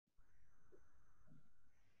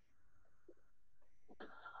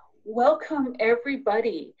Welcome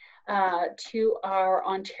everybody to our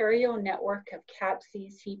Ontario Network of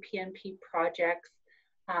CAPC CPNP projects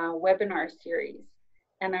webinar series.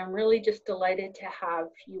 And I'm really just delighted to have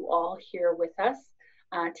you all here with us.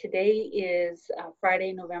 Today is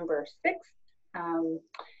Friday, November 6th,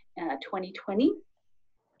 2020.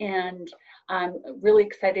 And I'm really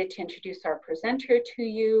excited to introduce our presenter to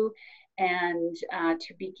you and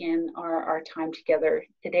to begin our time together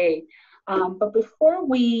today. But before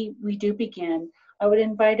we do begin, I would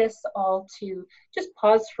invite us all to just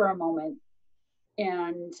pause for a moment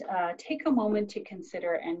and take a moment to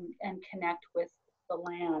consider and connect with the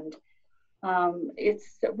land.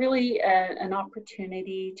 It's really an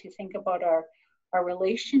opportunity to think about our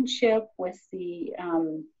relationship with the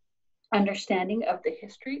understanding of the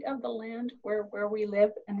history of the land where we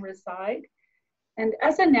live and reside. And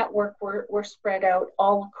as a network, we're spread out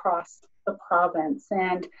all across the province.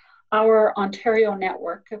 And our Ontario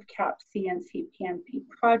network of CAPC and CPNP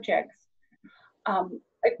projects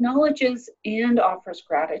acknowledges and offers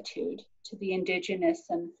gratitude to the Indigenous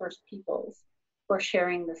and First Peoples for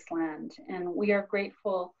sharing this land. And we are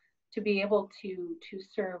grateful to be able to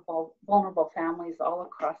serve vulnerable families all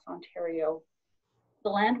across Ontario. The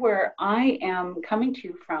land where I am coming to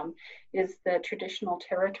you from is the traditional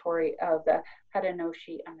territory of the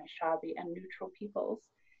Haudenosaunee, Anishinaabe, and Neutral peoples.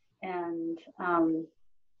 And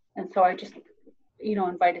so I just,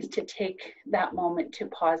 invite us to take that moment to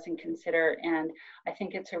pause and consider. And I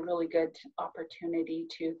think it's a really good opportunity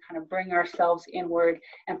to kind of bring ourselves inward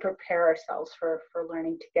and prepare ourselves for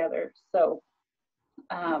learning together. So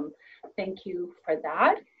thank you for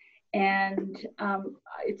that. And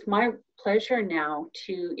it's my pleasure now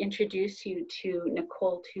to introduce you to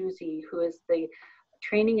Nicole Tuzi, who is the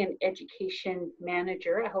Training and Education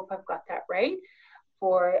Manager, I hope I've got that right,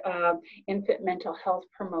 for infant mental health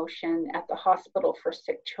promotion at the Hospital for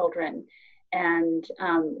Sick Children. And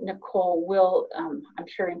Nicole will, I'm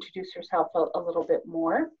sure, introduce herself a little bit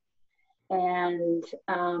more. And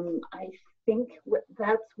I think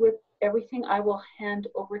that's with everything. I will hand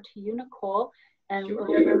over to you, Nicole. And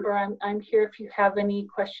remember, I'm here if you have any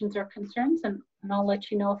questions or concerns, and I'll let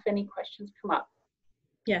you know if any questions come up.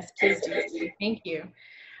 Yes, please do. Thank you.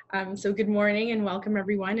 So good morning and welcome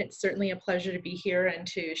everyone. It's certainly a pleasure to be here and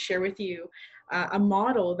to share with you a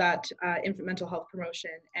model that Infant Mental Health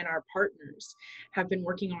Promotion and our partners have been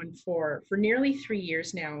working on for nearly 3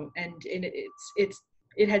 years now. And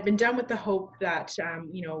it had been done with the hope that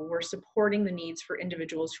we're supporting the needs for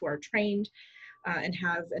individuals who are trained and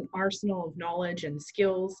have an arsenal of knowledge and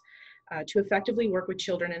skills to effectively work with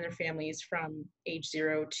children and their families from age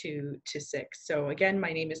 0 to 6. So again,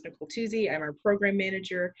 my name is Nicole Tuzi. I'm our program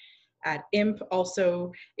manager at IMP,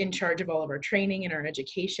 also in charge of all of our training and our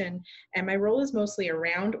education. And my role is mostly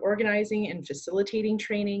around organizing and facilitating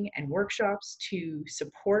training and workshops to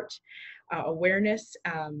support awareness,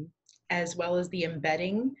 as well as the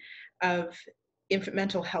embedding of infant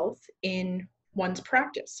mental health in one's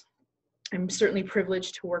practice. I'm certainly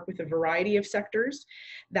privileged to work with a variety of sectors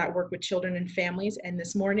that work with children and families, and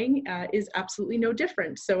this morning is absolutely no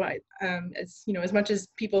different. So as much as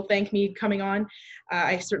people thank me coming on,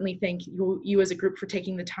 I certainly thank you as a group for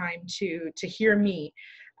taking the time to hear me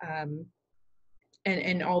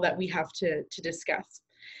and all that we have to discuss.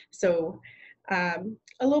 So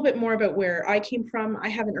a little bit more about where I came from. I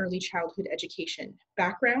have an early childhood education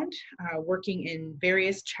background, working in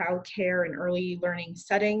various childcare and early learning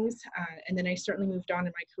settings. And then I certainly moved on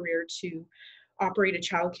in my career to operate a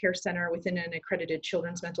childcare center within an accredited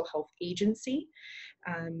children's mental health agency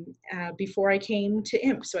before I came to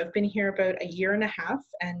IMP. So I've been here about 1.5 years,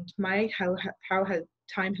 and how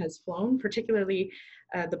time has flown, particularly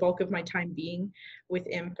the bulk of my time being with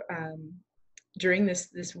IMP during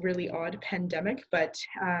this really odd pandemic. But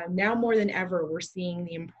now more than ever, we're seeing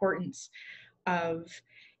the importance of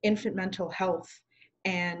infant mental health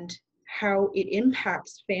and how it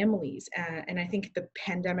impacts families. And I think the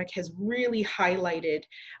pandemic has really highlighted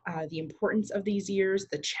the importance of these years,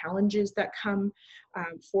 the challenges that come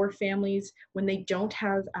for families when they don't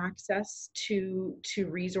have access to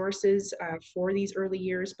resources for these early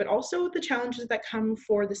years, but also the challenges that come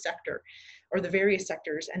for the sector, or the various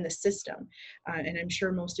sectors and the system. And I'm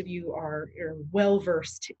sure most of you are well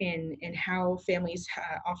versed in how families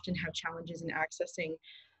often have challenges in accessing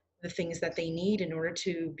the things that they need in order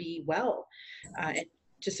to be well and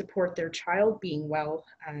to support their child being well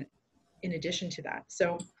in addition to that.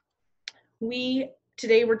 So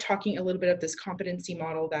today we're talking a little bit of this competency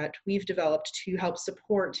model that we've developed to help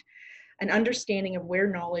support an understanding of where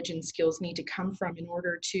knowledge and skills need to come from in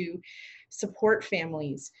order to support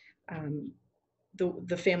families,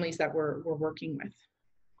 the families that we're working with.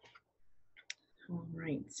 All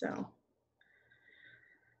right, so let's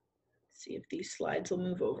see if these slides will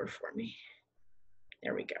move over for me.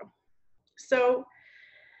 There we go. So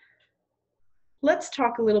let's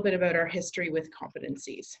talk a little bit about our history with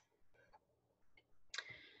competencies.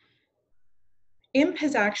 IMP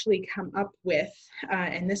has actually come up with,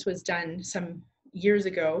 and this was done some years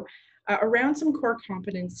ago, around some core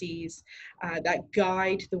competencies that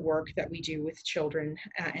guide the work that we do with children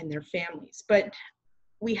and their families. But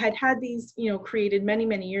we had these, created many,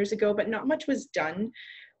 many years ago, but not much was done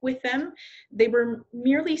with them. They were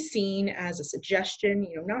merely seen as a suggestion,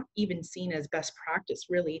 not even seen as best practice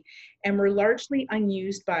really, and were largely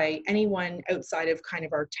unused by anyone outside of kind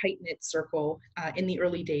of our tight-knit circle in the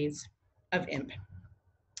early days of IMP.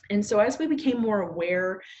 And so as we became more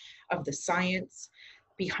aware of the science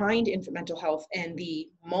behind infant mental health and the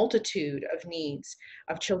multitude of needs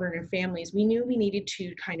of children and families, we knew we needed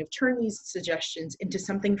to kind of turn these suggestions into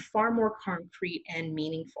something far more concrete and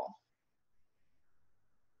meaningful.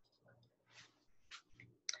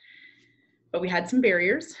 But we had some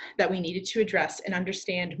barriers that we needed to address and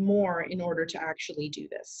understand more in order to actually do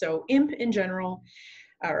this. So IMP in general,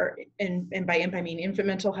 and by IMP I mean infant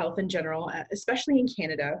mental health in general, especially in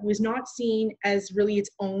Canada, was not seen as really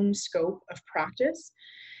its own scope of practice.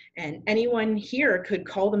 And anyone here could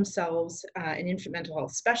call themselves an infant mental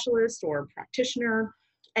health specialist or practitioner,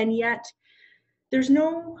 and yet there's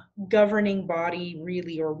no governing body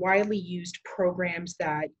really or widely used programs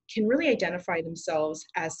that can really identify themselves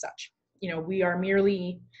as such. We are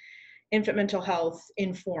merely infant mental health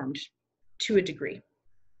informed to a degree.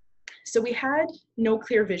 So we had no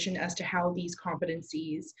clear vision as to how these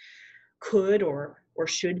competencies could or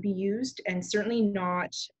should be used, and certainly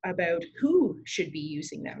not about who should be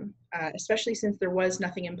using them, especially since there was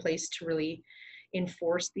nothing in place to really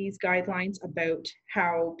enforce these guidelines about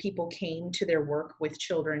how people came to their work with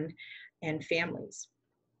children and families.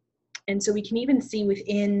 And so we can even see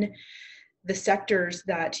within the sectors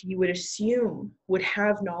that you would assume would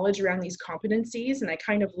have knowledge around these competencies, and I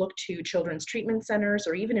kind of look to children's treatment centers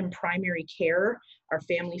or even in primary care, our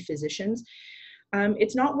family physicians.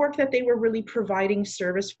 It's not work that they were really providing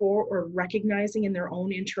service for or recognizing in their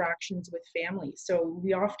own interactions with families. So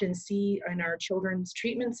we often see in our children's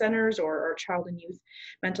treatment centers or our child and youth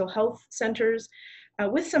mental health centers,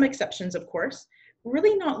 with some exceptions of course,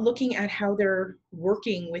 really not looking at how they're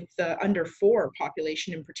working with the under 4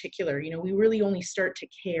 population in particular. We really only start to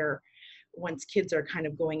care once kids are kind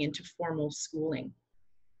of going into formal schooling.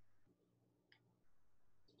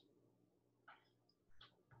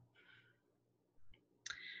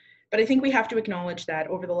 But I think we have to acknowledge that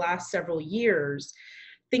over the last several years,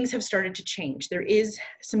 things have started to change. There is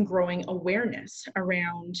some growing awareness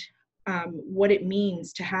around what it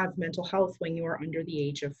means to have mental health when you are under the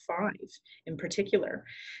age of 5 in particular.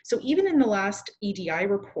 So even in the last EDI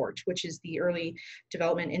report, which is the early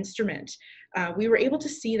development instrument, we were able to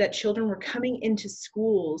see that children were coming into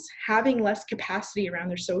schools having less capacity around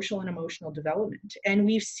their social and emotional development. And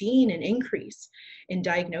we've seen an increase in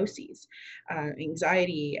diagnoses,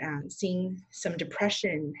 anxiety, seeing some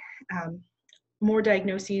depression, more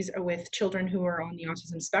diagnoses with children who are on the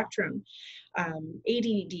autism spectrum,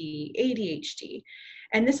 ADD, ADHD.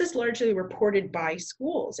 And this is largely reported by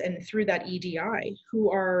schools and through that EDI,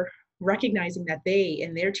 who are recognizing that they,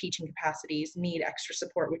 in their teaching capacities, need extra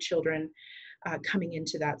support with children coming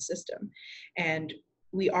into that system. And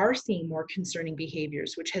we are seeing more concerning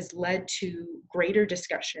behaviors, which has led to greater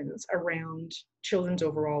discussions around children's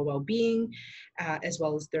overall well-being, as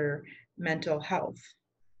well as their mental health.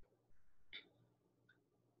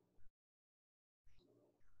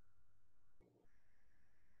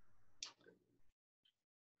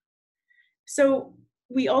 So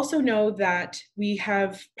we also know that we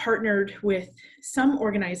have partnered with some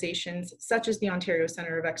organizations such as the Ontario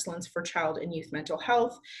Centre of Excellence for Child and Youth Mental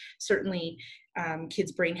Health, certainly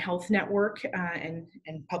Kids Brain Health Network and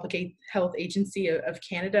Public Health Agency of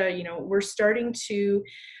Canada. We're starting to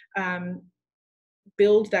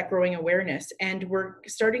build that growing awareness, and we're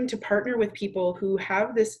starting to partner with people who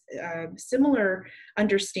have this similar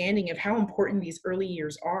understanding of how important these early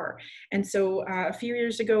years are. And so a few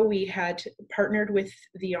years ago we had partnered with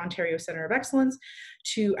the Ontario Centre of Excellence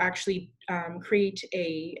to actually create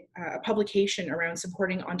a publication around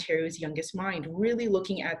supporting Ontario's youngest mind, really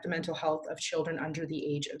looking at the mental health of children under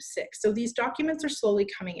the age of 6. So these documents are slowly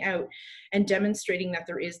coming out and demonstrating that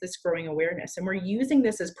there is this growing awareness, and we're using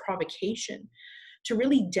this as provocation to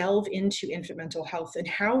really delve into infant mental health and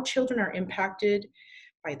how children are impacted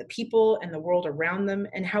by the people and the world around them,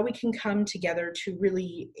 and how we can come together to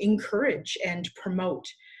really encourage and promote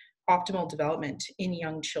optimal development in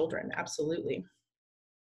young children. Absolutely.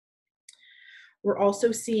 We're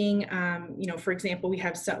also seeing, for example,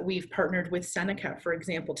 we've partnered with Seneca, for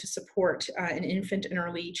example, to support an infant and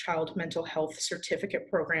early child mental health certificate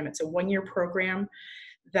program. It's a one-year program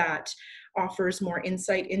that offers more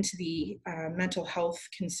insight into the mental health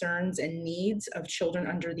concerns and needs of children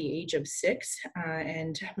under the age of 6.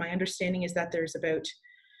 And my understanding is that there's about,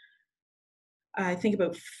 I think,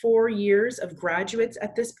 about 4 years of graduates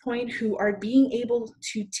at this point who are being able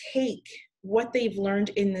to take what they've learned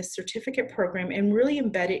in this certificate program and really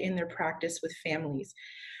embed it in their practice with families.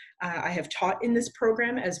 I have taught in this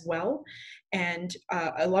program as well. And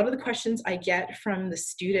a lot of the questions I get from the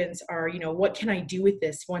students are, what can I do with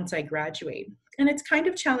this once I graduate? And it's kind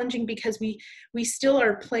of challenging because we still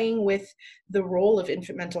are playing with the role of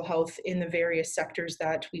infant mental health in the various sectors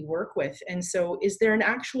that we work with. And so is there an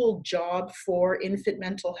actual job for infant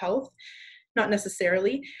mental health? Not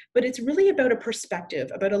necessarily, but it's really about a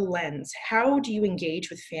perspective, about a lens. How do you engage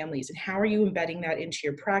with families, and how are you embedding that into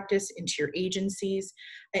your practice, into your agencies,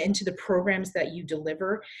 into the programs that you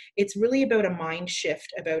deliver? It's really about a mind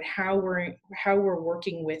shift about how we're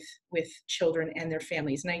working with children and their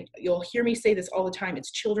families. And you'll hear me say this all the time,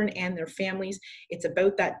 it's children and their families. It's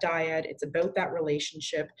about that dyad, it's about that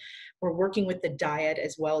relationship. We're working with the dyad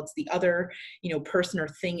as well. It's the other, person or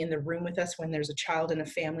thing in the room with us when there's a child in a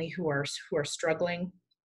family who are struggling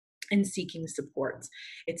and seeking supports.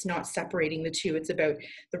 It's not separating the two. It's about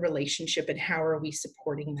the relationship and how are we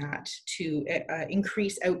supporting that to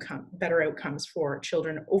increase better outcomes for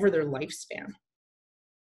children over their lifespan.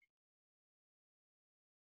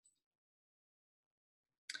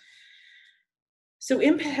 So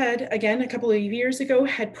IMEHP, again, a couple of years ago,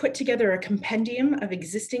 had put together a compendium of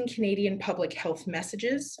existing Canadian public health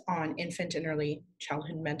messages on infant and early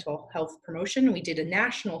childhood mental health promotion. We did a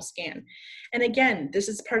national scan. And again, this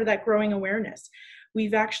is part of that growing awareness.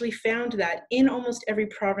 We've actually found that in almost every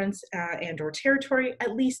province and or territory,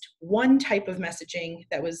 at least one type of messaging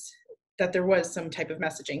that there was some type of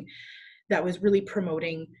messaging that was really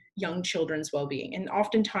promoting young children's well-being. And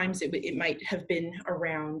oftentimes it might have been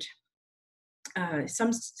around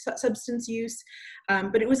some substance use,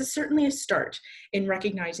 but it was certainly a start in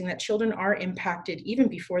recognizing that children are impacted even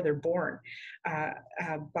before they're born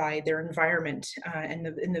by their environment and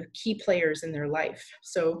the key players in their life.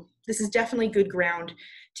 So this is definitely good ground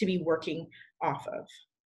to be working off of.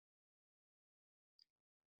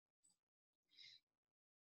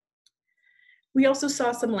 We also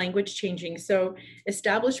saw some language changing. So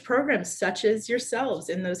established programs such as yourselves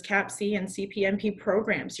in those CAPC and CPNP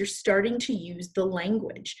programs, you're starting to use the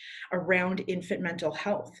language around infant mental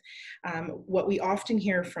health. What we often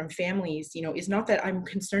hear from families, is not that I'm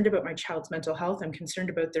concerned about my child's mental health, I'm concerned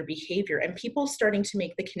about their behavior. And people starting to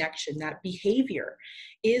make the connection that behavior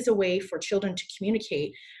is a way for children to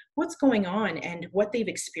communicate what's going on and what they've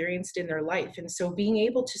experienced in their life. And so being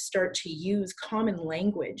able to start to use common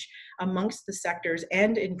language amongst the sectors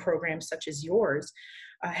and in programs such as yours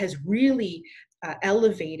has really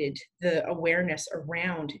elevated the awareness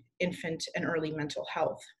around infant and early mental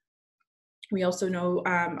health. We also know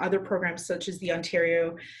other programs such as the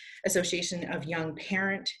Ontario Association of Young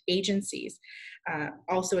Parent Agencies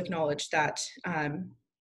also acknowledge that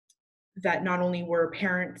that not only were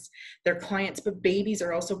parents their clients, but babies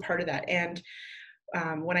are also part of that. And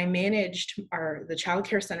when I managed the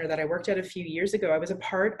childcare center that I worked at a few years ago, I was a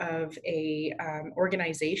part of a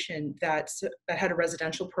organization that had a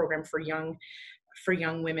residential program for young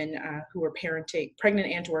women who were pregnant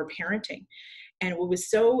and or parenting. And what was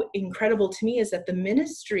so incredible to me is that the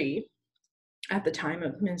ministry at the time,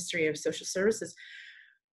 of Ministry of Social Services,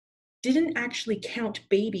 didn't actually count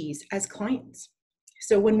babies as clients.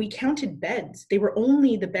 So when we counted beds, they were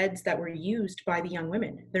only the beds that were used by the young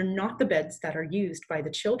women. They're not the beds that are used by the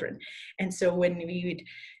children. And so when we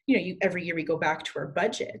would, every year we go back to our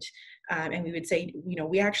budget and we would say,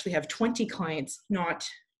 we actually have 20 clients, not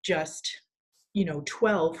just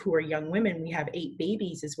 12 who are young women. We have 8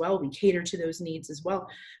 babies as well. We cater to those needs as well,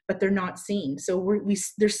 but they're not seen. So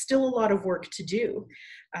there's still a lot of work to do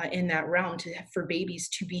in that realm for babies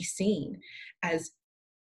to be seen as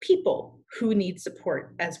people who need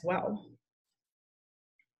support as well.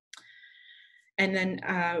 And then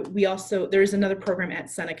there's another program at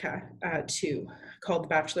Seneca too, called the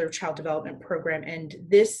Bachelor of Child Development Program. And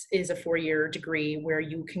this is a 4-year degree where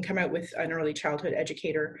you can come out with an early childhood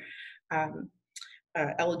educator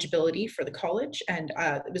eligibility for the college. And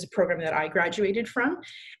it was a program that I graduated from.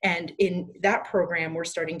 And in that program, we're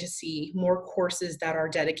starting to see more courses that are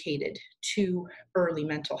dedicated to early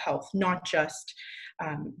mental health, not just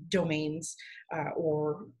domains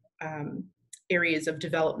or areas of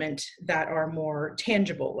development that are more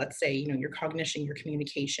tangible. Let's say, your cognition, your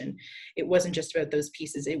communication. It wasn't just about those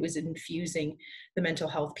pieces. It was infusing the mental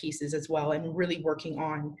health pieces as well, and really working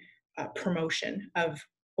on promotion of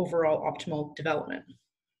overall optimal development.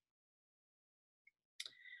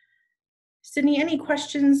 Sydney, any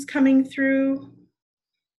questions coming through?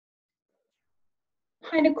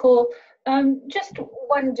 Hi, Nicole.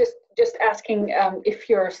 Just asking if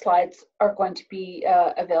your slides are going to be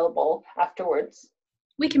available afterwards.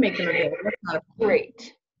 We can make them available.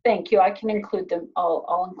 Great. Thank you. I can include them.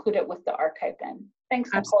 I'll include it with the archive then. Thanks,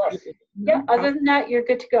 Nicole. Absolutely. Yeah, other than that, you're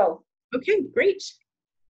good to go. Okay, great.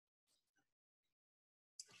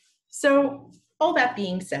 So all that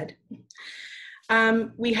being said,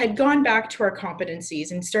 we had gone back to our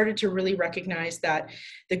competencies and started to really recognize that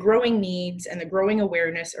the growing needs and the growing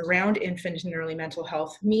awareness around infant and early mental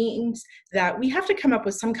health means that we have to come up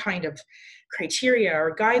with some kind of criteria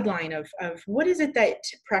or guideline of what is it that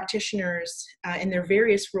practitioners in their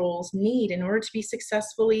various roles need in order to be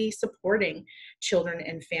successfully supporting children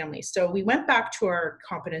and families. So we went back to our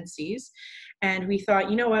competencies and we thought,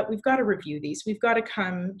 you know what, we've got to review these. We've got to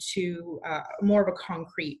come to more of a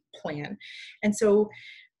concrete plan. And so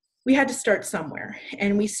we had to start somewhere.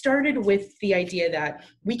 And we started with the idea that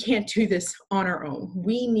we can't do this on our own.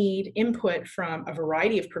 We need input from a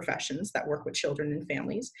variety of professions that work with children and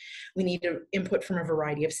families. We need input from a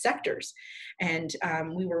variety of sectors. And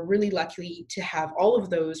we were really lucky to have all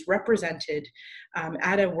of those represented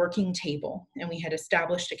at a working table. And we had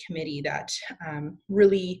established a committee that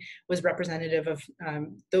really was representative of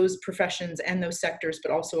those professions and those sectors,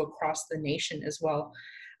 but also across the nation as well.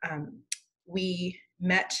 We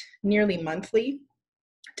met nearly monthly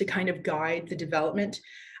to kind of guide the development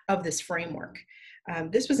of this framework.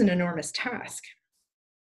 This was an enormous task.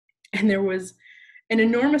 And there was an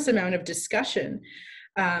enormous amount of discussion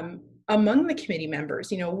among the committee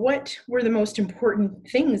members. What were the most important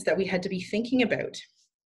things that we had to be thinking about?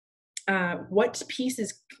 What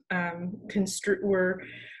pieces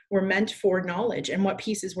were meant for knowledge and what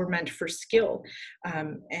pieces were meant for skill,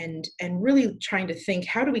 and really trying to think,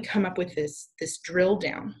 how do we come up with this drill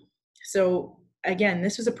down? So again,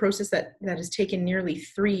 this was a process that has taken nearly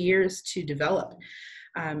 3 years to develop.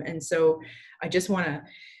 And so I just want to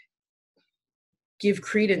give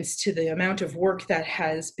credence to the amount of work that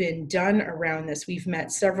has been done around this. We've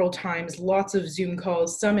met several times, lots of Zoom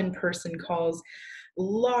calls, some in-person calls,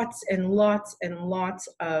 lots and lots and lots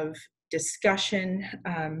of discussion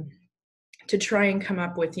to try and come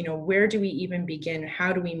up with, where do we even begin?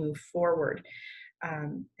 How do we move forward?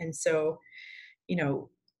 And so,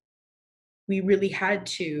 we really had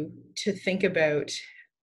to think about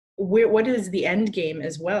what is the end game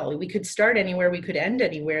as well. We could start anywhere, we could end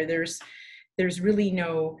anywhere. There's really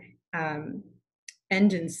no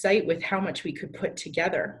end in sight with how much we could put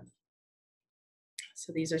together.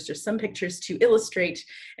 So these are just some pictures to illustrate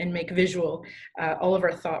and make visual all of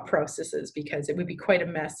our thought processes, because it would be quite a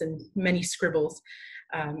mess and many scribbles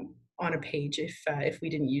on a page if we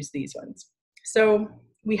didn't use these ones. So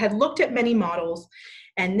we had looked at many models,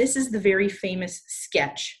 and this is the very famous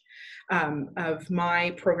sketch of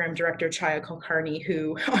my program director, Chaya Kulkarni,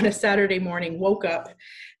 who on a Saturday morning woke up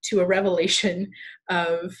to a revelation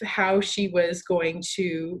of how she was going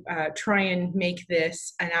to try and make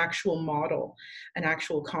this an actual model, an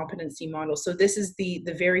actual competency model. So this is the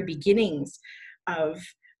very beginnings of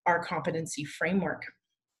our competency framework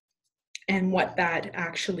and what that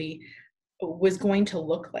actually was going to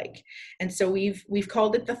look like. And so we've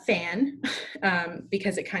called it the fan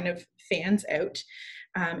because it kind of fans out.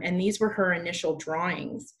 And these were her initial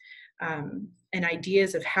drawings and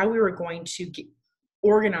ideas of how we were going to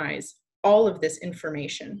organize all of this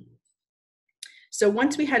information. So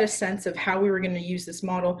once we had a sense of how we were going to use this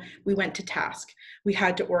model, we went to task. We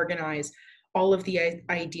had to organize all of the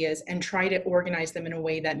ideas and try to organize them in a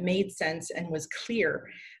way that made sense and was clear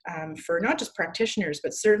for not just practitioners,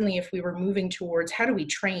 but certainly if we were moving towards how do we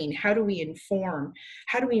train, how do we inform,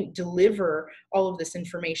 how do we deliver all of this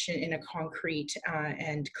information in a concrete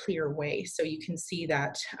and clear way. So you can see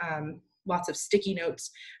that lots of sticky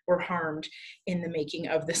notes were harmed in the making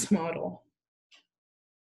of this model.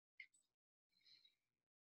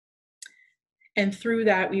 And through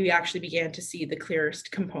that, we actually began to see the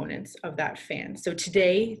clearest components of that fan. So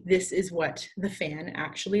today, this is what the fan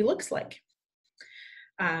actually looks like.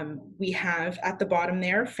 We have at the bottom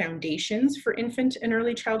there, foundations for infant and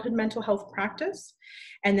early childhood mental health practice.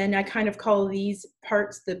 And then I kind of call these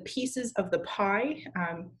parts the pieces of the pie: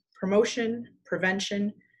 promotion,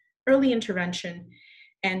 prevention, early intervention,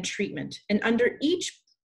 and treatment. And under each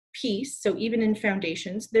piece, so even in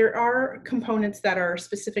foundations, there are components that are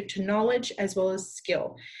specific to knowledge as well as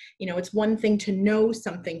skill. You know, it's one thing to know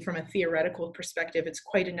something from a theoretical perspective, it's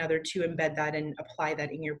quite another to embed that and apply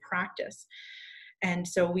that in your practice. And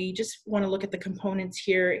so we just want to look at the components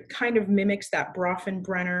here. It kind of mimics that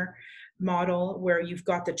Bronfenbrenner model where you've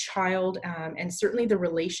got the child and certainly the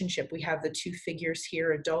relationship. We have the two figures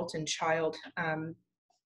here, adult and child,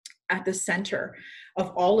 at the center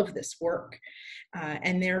of all of this work.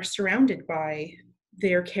 And they're surrounded by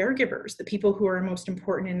their caregivers, the people who are most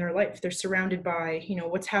important in their life. They're surrounded by, you know,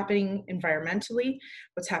 what's happening environmentally,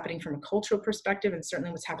 what's happening from a cultural perspective, and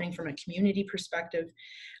certainly what's happening from a community perspective,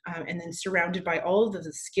 and then surrounded by all of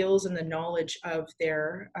the skills and the knowledge of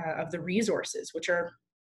their of the resources, which are,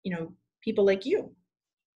 you know, people like you.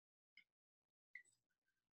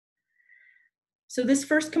 So this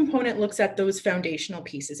first component looks at those foundational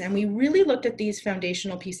pieces, and we really looked at these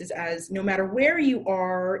foundational pieces as no matter where you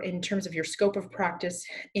are in terms of your scope of practice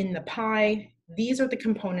in the pie, these are the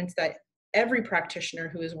components that every practitioner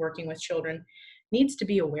who is working with children needs to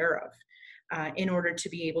be aware of in order to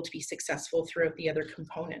be able to be successful throughout the other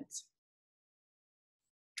components.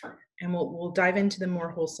 And we'll dive into them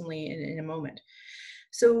more wholesomely in a moment.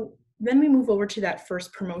 So then we move over to that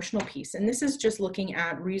first promotional piece. And this is just looking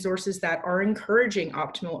at resources that are encouraging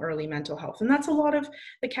optimal early mental health. And that's a lot of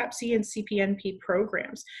the CAPC and CPNP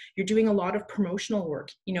programs. You're doing a lot of promotional work.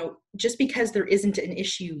 You know, just because there isn't an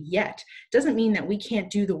issue yet, doesn't mean that we can't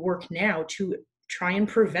do the work now to try and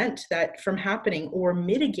prevent that from happening or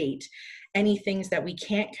mitigate any things that we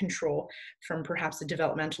can't control from perhaps a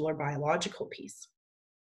developmental or biological piece.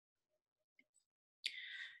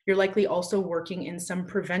 You're likely also working in some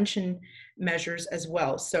prevention measures as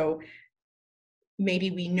well. So maybe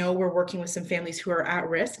we know we're working with some families who are at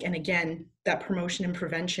risk. And again, that promotion and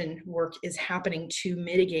prevention work is happening to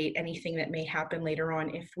mitigate anything that may happen later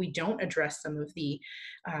on if we don't address some of the,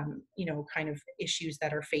 you know, kind of issues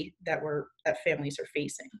that are that families are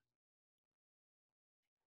facing.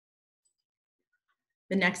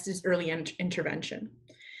 The next is early intervention.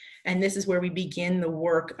 And this is where we begin the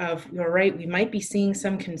work of, all right, we might be seeing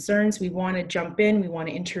some concerns. We want to jump in, we want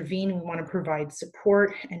to intervene, we want to provide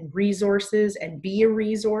support and resources and be a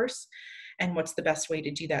resource. And what's the best way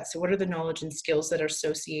to do that? So what are the knowledge and skills that are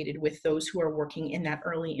associated with those who are working in that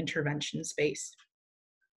early intervention space?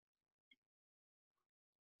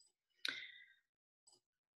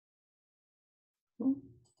 Oh,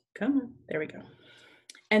 come on, there we go.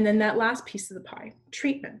 And then that last piece of the pie,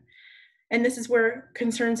 treatment. And this is where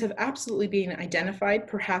concerns have absolutely been identified.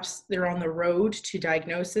 Perhaps they're on the road to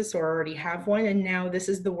diagnosis or already have one. And now this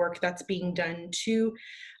is the work that's being done to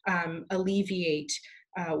alleviate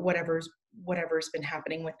whatever's been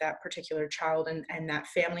happening with that particular child and that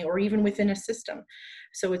family, or even within a system.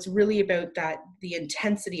 So it's really about that, the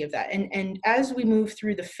intensity of that. And as we move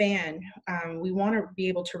through the fan, we want to be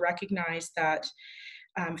able to recognize that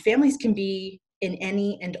families can be in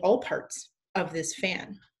any and all parts of this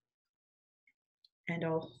fan. And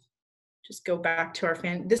I'll just go back to our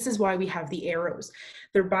fan. This is why we have the arrows.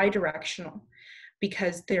 They're bidirectional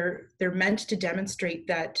because they're meant to demonstrate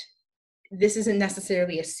that this isn't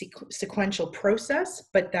necessarily a sequential process,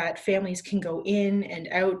 but that families can go in and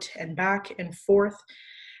out and back and forth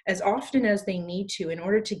as often as they need to in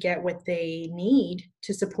order to get what they need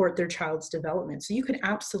to support their child's development. So you can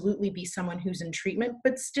absolutely be someone who's in treatment,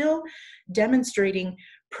 but still demonstrating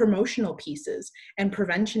promotional pieces and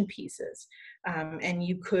prevention pieces. And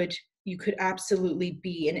you could absolutely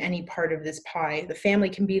be in any part of this pie. The family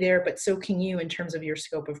can be there, but so can you in terms of your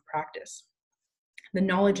scope of practice. The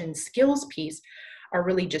knowledge and skills piece are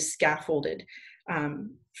really just scaffolded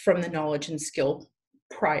from the knowledge and skill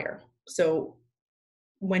prior. So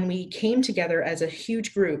when we came together as a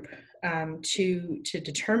huge group to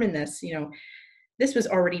determine this, you know, this was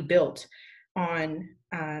already built on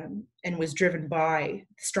and was driven by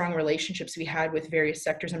strong relationships we had with various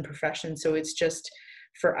sectors and professions. So it's just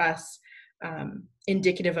for us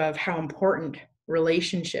indicative of how important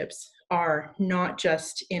relationships are, not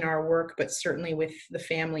just in our work, but certainly with the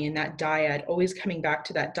family and that dyad, always coming back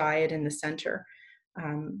to that dyad in the center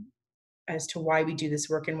as to why we do this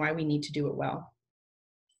work and why we need to do it well.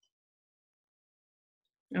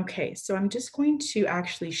 Okay, so I'm just going to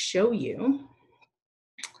actually show you.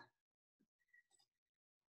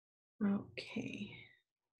 Okay.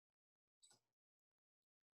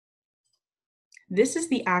 This is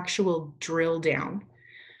the actual drill down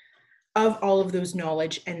of all of those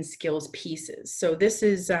knowledge and skills pieces. So this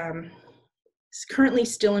is it's currently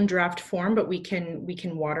still in draft form, but we can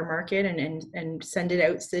watermark it and send it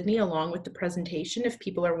out, Sydney, along with the presentation if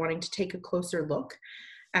people are wanting to take a closer look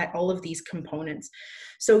at all of these components.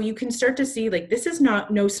 So you can start to see, like, this is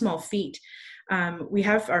no small feat. We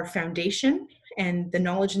have our foundation and the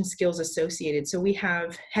knowledge and skills associated. So we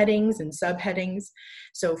have headings and subheadings.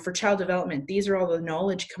 So for child development, these are all the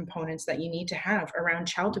knowledge components that you need to have around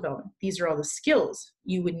child development. These are all the skills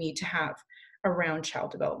you would need to have around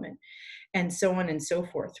child development, and so on and so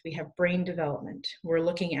forth. We have brain development. We're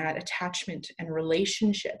looking at attachment and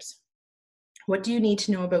relationships. What do you need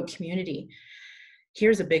to know about community?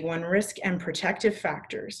 Here's a big one: risk and protective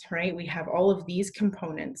factors, right? We have all of these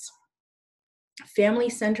components.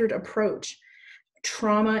 Family-centered approach,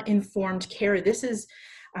 trauma-informed care. This is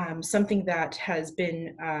something that has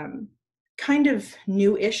been kind of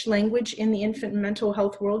new-ish language in the infant and mental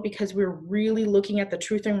health world, because we're really looking at the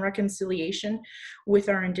truth and reconciliation with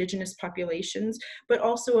our Indigenous populations, but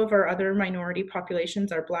also of our other minority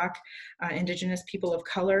populations, our Black, Indigenous people of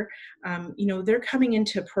color. You know, they're coming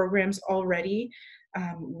into programs already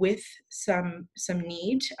with some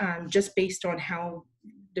need, just based on how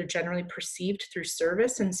they're generally perceived through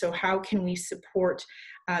service. And so how can we support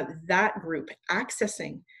that group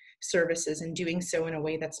accessing services and doing so in a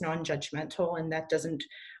way that's non-judgmental and that doesn't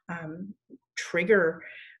trigger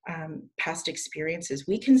past experiences?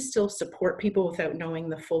 We can still support people without knowing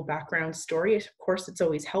the full background story. Of course, it's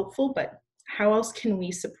always helpful, but how else can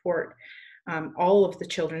we support all of the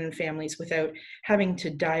children and families without having to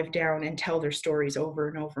dive down and tell their stories over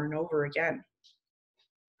and over and over again?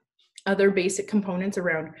 Other basic components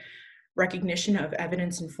around recognition of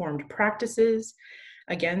evidence-informed practices.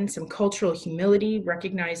 Again, some cultural humility,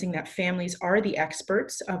 recognizing that families are the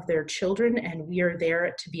experts of their children and we are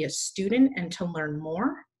there to be a student and to learn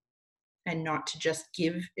more and not to just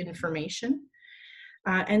give information.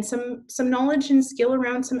 And some knowledge and skill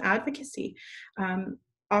around some advocacy.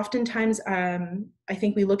 Oftentimes, I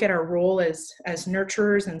think we look at our role as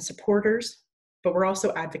nurturers and supporters, but we're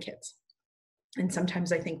also advocates. And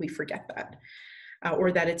sometimes I think we forget that,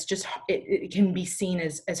 or that it's just, it can be seen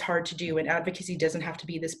as hard to do. And advocacy doesn't have to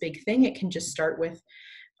be this big thing. It can just start with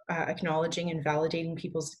acknowledging and validating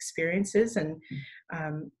people's experiences and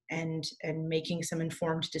making some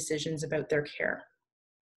informed decisions about their care.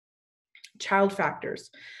 Child factors,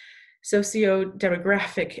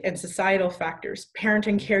 socio-demographic and societal factors, parent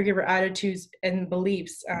and caregiver attitudes and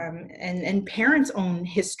beliefs, and parents' own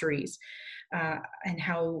histories, and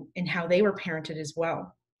how they were parented as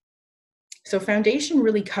well. So foundation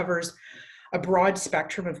really covers a broad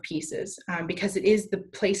spectrum of pieces, because it is the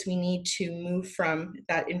place we need to move from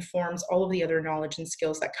that informs all of the other knowledge and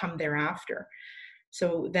skills that come thereafter.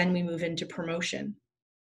 So then we move into promotion,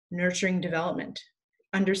 nurturing development,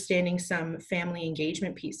 understanding some family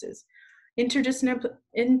engagement pieces,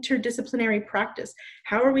 interdisciplinary practice.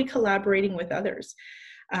 How are we collaborating with others?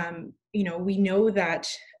 You know, we know that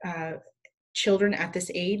children at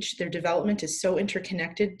this age, their development is so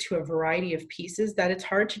interconnected to a variety of pieces that it's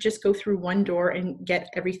hard to just go through one door and get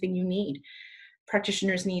everything you need.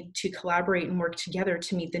 Practitioners need to collaborate and work together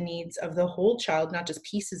to meet the needs of the whole child, not just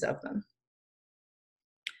pieces of them.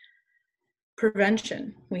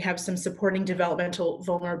 Prevention, we have some supporting developmental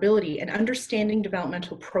vulnerability and understanding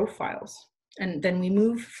developmental profiles. And then we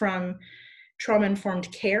move from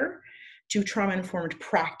trauma-informed care to trauma-informed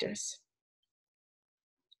practice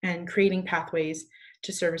and creating pathways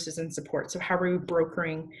to services and support. So how are we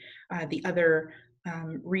brokering the other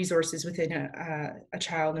resources within a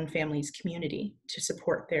child and family's community to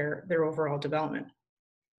support their overall development?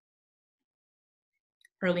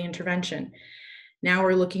 Early intervention. Now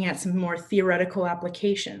we're looking at some more theoretical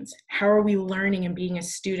applications. How are we learning and being a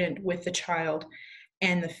student with the child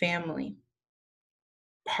and the family?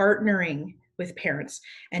 Partnering with parents,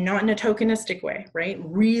 and not in a tokenistic way, right?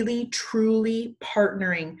 Really, truly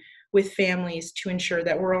partnering with families to ensure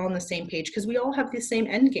that we're all on the same page, because we all have the same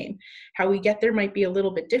end game. How we get there might be a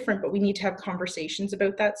little bit different, but we need to have conversations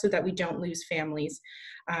about that so that we don't lose families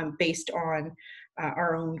based on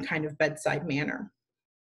our own kind of bedside manner.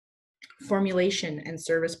 Formulation and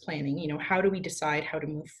service planning, you know, how do we decide how to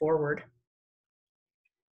move forward?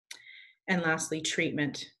 And lastly,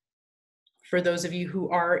 treatment. For those of you who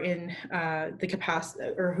are in the capacity,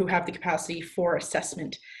 or who have the capacity for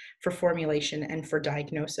assessment, for formulation and for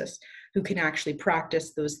diagnosis, who can actually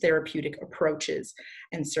practice those therapeutic approaches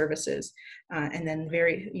and services. And then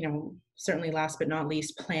certainly last but not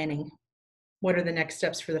least, planning. What are the next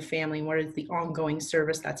steps for the family? What is the ongoing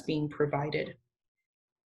service that's being provided?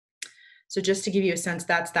 So just to give you a sense,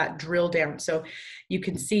 that's that drill down. So you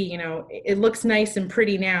can see, you know, it looks nice and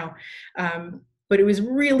pretty now, but it was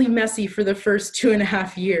really messy for the first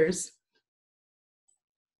 2.5 years.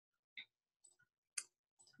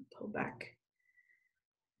 Pull back.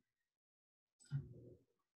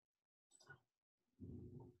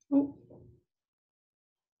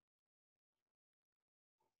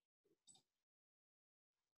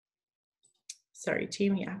 Sorry,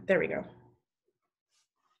 team. Yeah, there we go.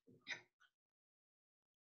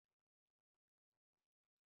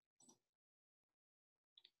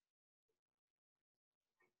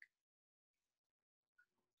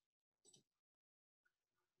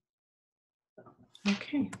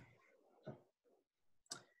 Okay.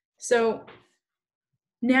 So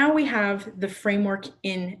now we have the framework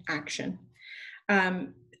in action.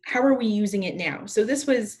 How are we using it now? So this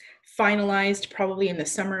was finalized probably in the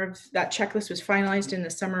summer of, that checklist was finalized in the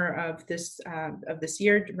summer of this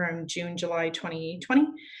year, around June, July 2020.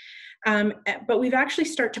 But we've actually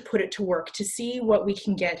started to put it to work to see what we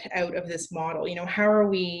can get out of this model. You know, how are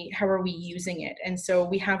we using it? And so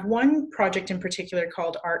we have one project in particular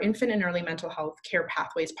called our Infant and Early Mental Health Care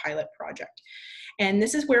Pathways Pilot Project. And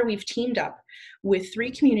this is where we've teamed up with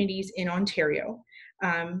 3 communities in Ontario,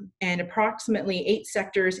 and approximately 8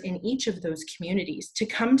 sectors in each of those communities to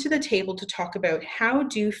come to the table to talk about how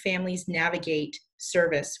do families navigate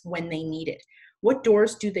service when they need it. What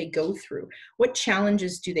doors do they go through? What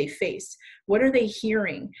challenges do they face? What are they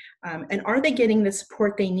hearing? And are they getting the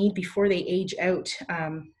support they need before they age out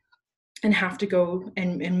and have to go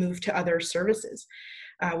and move to other services?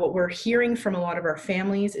 What we're hearing from a lot of our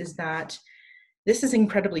families is that this is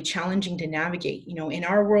incredibly challenging to navigate. You know, in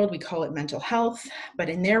our world, we call it mental health, but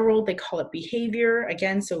in their world, they call it behavior.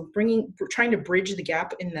 Again, so trying to bridge the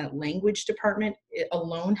gap in that language department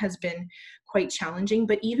alone has been quite challenging,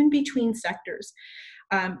 but even between sectors.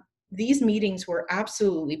 These meetings were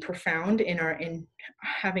absolutely profound in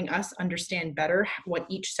having us understand better what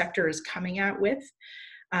each sector is coming at with.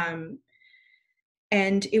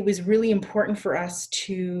 And it was really important for us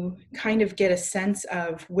to kind of get a sense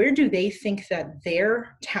of where do they think that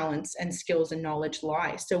their talents and skills and knowledge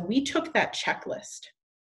lie. So we took that checklist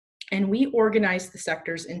and we organized the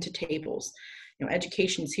sectors into tables. You know,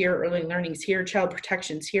 education's here, early learning's here, child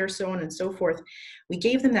protection's here, so on and so forth. We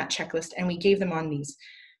gave them that checklist and we gave them on these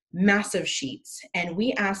massive sheets. And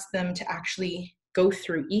we asked them to actually go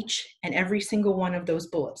through each and every single one of those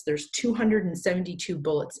bullets. There's 272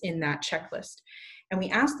 bullets in that checklist. And we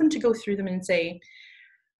asked them to go through them and say,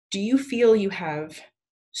 do you feel you have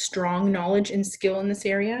strong knowledge and skill in this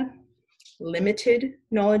area? Limited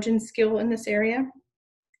knowledge and skill in this area?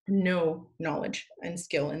 No knowledge and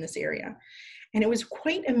skill in this area. And it was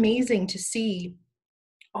quite amazing to see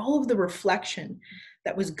all of the reflection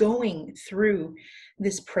that was going through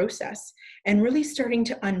this process and really starting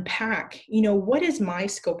to unpack, you know, what is my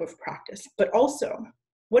scope of practice, but also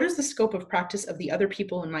what is the scope of practice of the other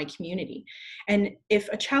people in my community? And if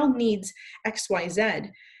a child needs XYZ,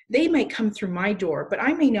 they might come through my door, but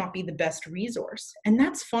I may not be the best resource. And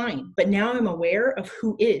that's fine. But now I'm aware of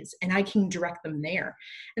who is, and I can direct them there.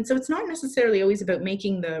 And so it's not necessarily always about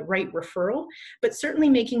making the right referral, but certainly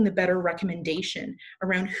making the better recommendation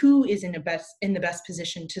around who is in the best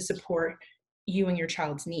position to support you and your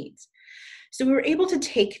child's needs. So we were able to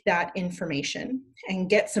take that information and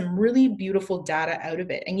get some really beautiful data out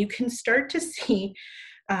of it. And you can start to see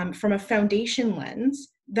from a foundation lens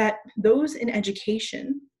that those in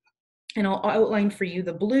education, and I'll outline for you,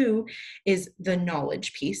 the blue is the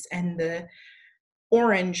knowledge piece and the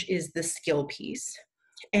orange is the skill piece.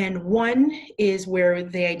 And 1 is where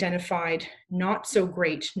they identified not so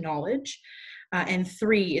great knowledge. And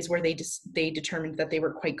 3 is where they determined that they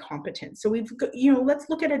were quite competent. So we've got, you know, let's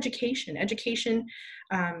look at education. Education,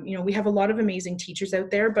 you know, we have a lot of amazing teachers out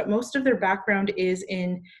there, but most of their background is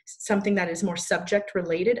in something that is more subject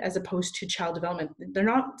related as opposed to child development. They're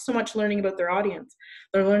not so much learning about their audience.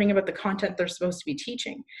 They're learning about the content they're supposed to be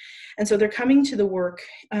teaching. And so they're coming to the work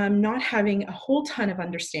not having a whole ton of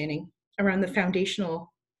understanding around the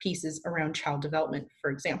foundational pieces around child development, for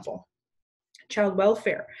example. Child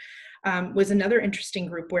welfare. Was another interesting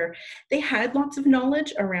group where they had lots of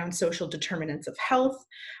knowledge around social determinants of health,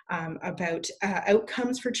 about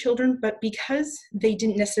outcomes for children, but because they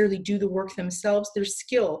didn't necessarily do the work themselves, their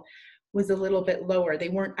skill was a little bit lower. They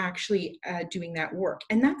weren't actually doing that work,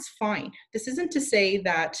 and that's fine. This isn't to say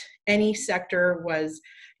that any sector was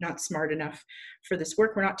not smart enough for this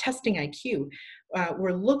work. We're not testing IQ.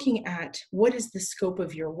 We're looking at what is the scope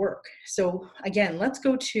of your work. So again, let's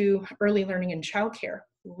go to early learning and childcare.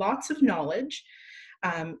 Lots of knowledge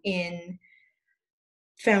in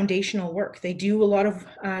foundational work. They do a lot of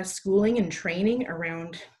schooling and training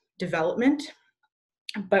around development,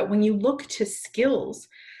 but when you look to skills,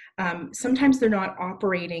 sometimes they're not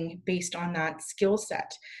operating based on that skill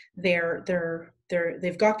set.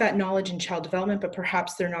 They've got that knowledge in child development, but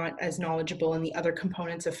perhaps they're not as knowledgeable in the other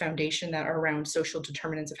components of foundation that are around social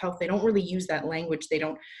determinants of health. They don't really use that language. They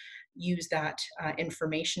don't use that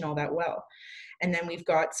information all that well. And then we've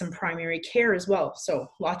got some primary care as well. So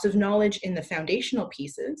lots of knowledge in the foundational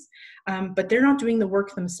pieces, but they're not doing the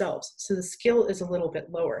work themselves. So the skill is a little bit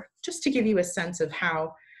lower, just to give you a sense of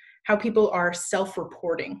how people are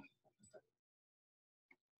self-reporting.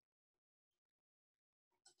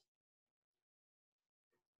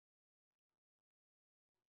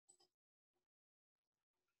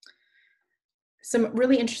 Some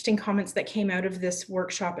really interesting comments that came out of this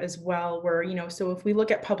workshop as well were, so if we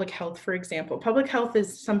look at public health, for example, public health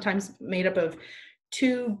is sometimes made up of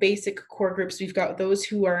two basic core groups. We've got those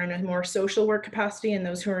who are in a more social work capacity and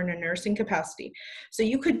those who are in a nursing capacity. So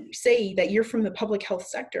you could say that you're from the public health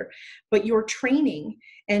sector, but your training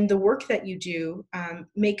and the work that you do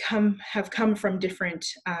may have come from different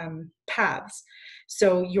paths.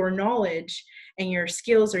 So your knowledge and your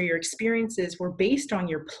skills or your experiences were based on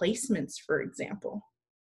your placements, for example.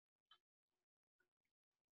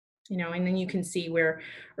 And then you can see where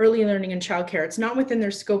early learning and childcare, it's not within their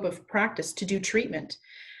scope of practice to do treatment.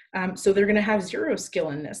 So they're going to have zero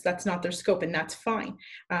skill in this. That's not their scope, and that's fine.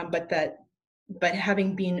 But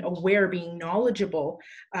having been aware, being knowledgeable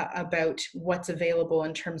about what's available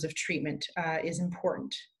in terms of treatment is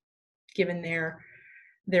important, given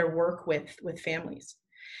their work with families.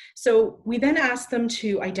 So we then asked them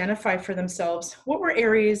to identify for themselves what were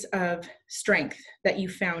areas of strength that you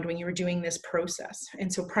found when you were doing this process.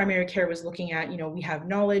 And so primary care was looking at, we have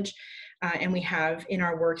knowledge and we have in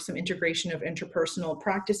our work some integration of interpersonal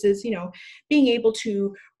practices, being able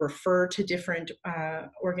to refer to different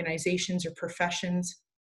organizations or professions.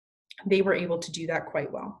 They were able to do that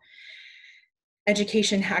quite well.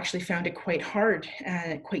 Education actually found it quite hard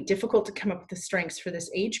and quite difficult to come up with the strengths for this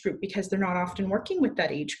age group because they're not often working with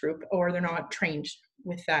that age group or they're not trained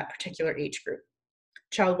with that particular age group.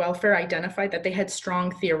 Child welfare identified that they had strong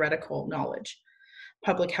theoretical knowledge.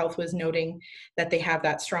 Public health was noting that they have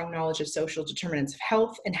that strong knowledge of social determinants of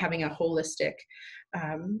health and having a holistic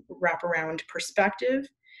wraparound perspective.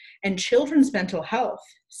 And children's mental health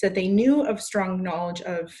said they knew of strong knowledge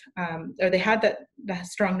of, or they had that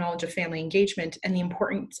strong knowledge of family engagement and the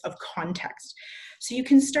importance of context. So you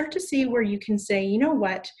can start to see where you can say, you know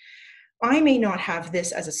what, I may not have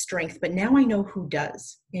this as a strength, but now I know who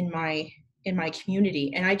does in my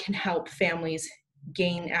community, and I can help families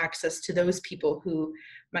gain access to those people who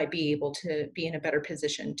might be able to be in a better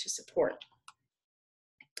position to support.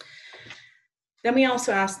 Then we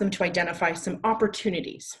also asked them to identify some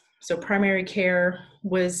opportunities. So primary care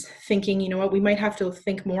was thinking, we might have to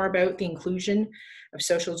think more about the inclusion of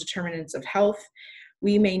social determinants of health.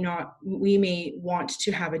 We may want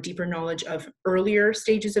to have a deeper knowledge of earlier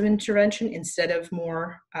stages of intervention instead of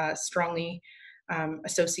more strongly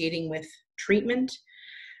associating with treatment.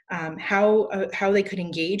 How they could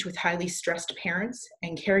engage with highly stressed parents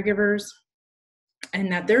and caregivers,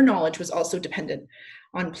 and that their knowledge was also dependent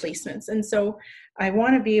on placements. And so I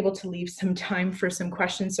want to be able to leave some time for some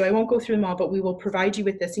questions. So I won't go through them all, but we will provide you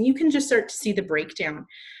with this. And you can just start to see the breakdown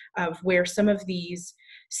of where some of these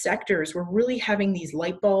sectors were really having these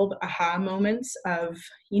light bulb aha moments of,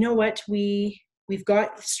 what, we've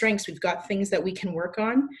got strengths, we've got things that we can work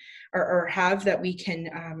on or have that we can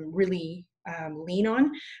really lean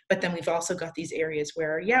on. But then we've also got these areas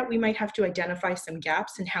where, we might have to identify some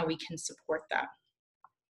gaps in how we can support that.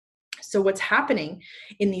 So what's happening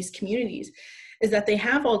in these communities is that they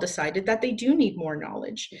have all decided that they do need more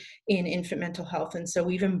knowledge in infant mental health. And so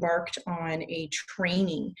we've embarked on a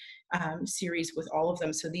training series with all of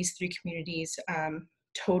them. So these three communities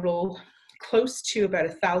total close to about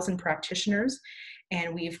 1,000 practitioners.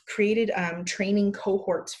 And we've created training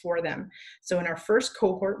cohorts for them. So in our first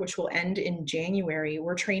cohort, which will end in January,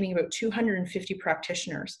 we're training about 250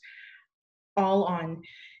 practitioners, all on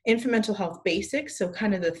infant mental health basics, so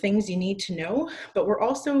kind of the things you need to know. But we're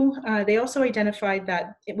also, they also identified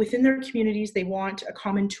that within their communities, they want a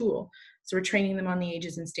common tool. So we're training them on the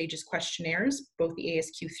ages and stages questionnaires, both the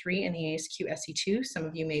ASQ3 and the ASQ SE2. Some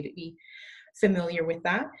of you may be familiar with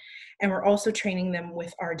that. And we're also training them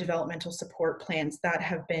with our developmental support plans that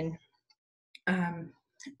have been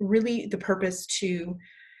really the purpose to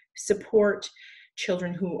support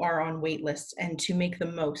children who are on wait lists and to make the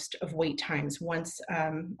most of wait times once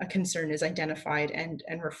a concern is identified and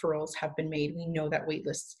referrals have been made. We know that wait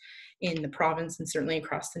lists in the province and certainly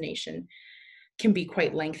across the nation can be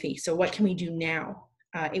quite lengthy. So what can we do now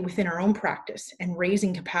within our own practice and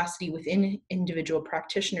raising capacity within individual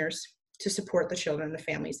practitioners to support the children and the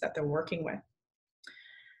families that they're working with?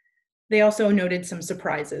 They also noted some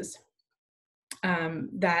surprises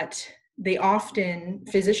that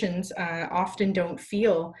physicians often don't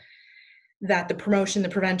feel that the promotion, the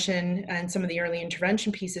prevention, and some of the early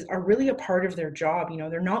intervention pieces are really a part of their job. You know,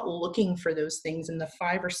 they're not looking for those things in the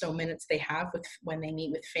 5 or so minutes they have with when they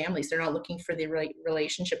meet with families. They're not looking for the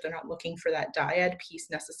relationship. They're not looking for that dyad piece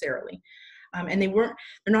necessarily. And they're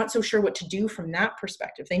not so sure what to do from that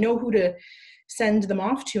perspective. They know who to send them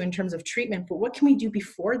off to in terms of treatment, but what can we do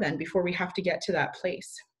before then, before we have to get to that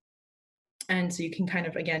place? And so you can kind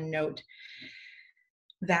of, again, note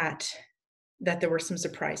that there were some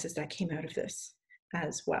surprises that came out of this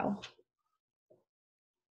as well.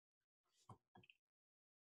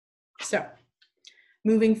 So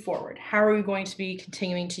moving forward, how are we going to be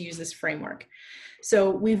continuing to use this framework?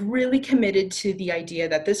 So we've really committed to the idea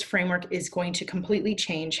that this framework is going to completely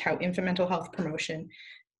change how infant mental health promotion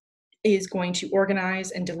is going to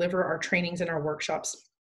organize and deliver our trainings and our workshops.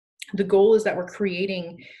 The goal is that we're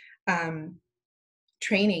creating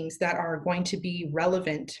trainings that are going to be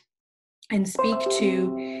relevant and speak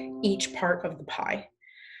to each part of the pie,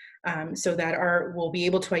 so that we'll be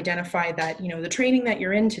able to identify that, you know, the training that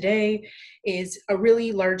you're in today is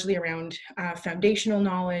really largely around foundational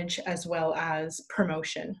knowledge as well as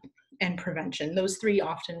promotion and prevention. Those three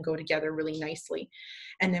often go together really nicely.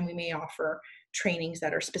 And then we may offer trainings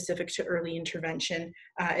that are specific to early intervention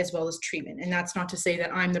as well as treatment. And that's not to say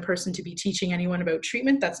that I'm the person to be teaching anyone about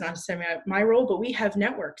treatment. That's not necessarily my role, but we have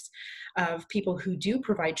networks of people who do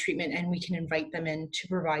provide treatment, and we can invite them in to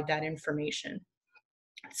provide that information.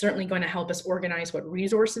 It's certainly going to help us organize what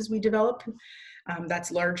resources we develop.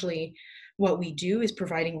 That's largely what we do, is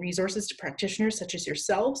providing resources to practitioners such as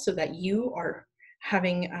yourselves, so that you are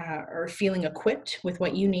having or feeling equipped with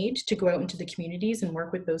what you need to go out into the communities and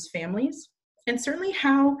work with those families. And certainly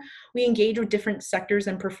how we engage with different sectors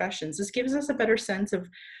and professions. This gives us a better sense of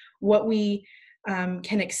what we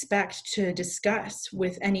can expect to discuss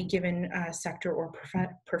with any given sector or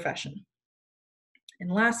profession.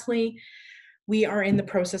 And lastly, we are in the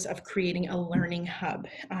process of creating a learning hub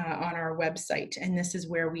on our website. And this is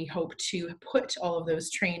where we hope to put all of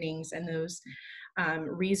those trainings and those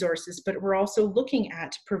resources, but we're also looking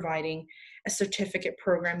at providing a certificate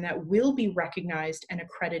program that will be recognized and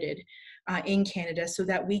accredited in Canada, so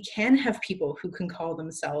that we can have people who can call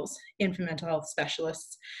themselves infant mental health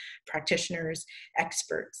specialists, practitioners,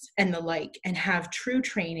 experts, and the like, and have true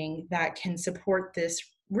training that can support this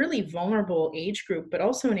really vulnerable age group, but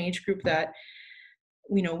also an age group that,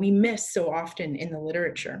 you know, we miss so often in the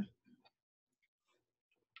literature.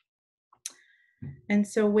 And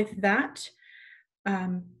so with that,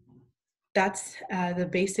 that's the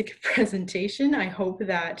basic presentation. I hope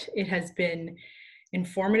that it has been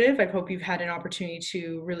informative. I hope you've had an opportunity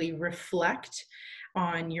to really reflect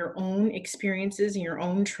on your own experiences and your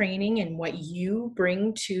own training and what you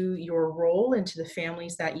bring to your role and to the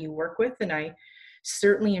families that you work with. And I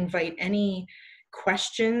certainly invite any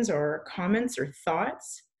questions or comments or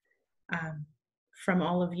thoughts from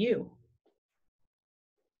all of you.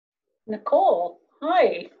 Nicole,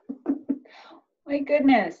 hi. My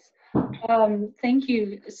goodness. Thank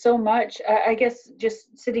you so much. I guess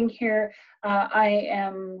just sitting here, I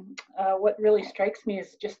am, what really strikes me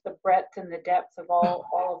is just the breadth and the depth of all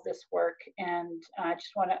of this work. And I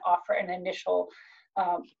just want to offer an initial,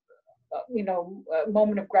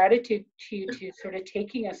 moment of gratitude to you to sort of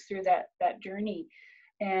taking us through that journey.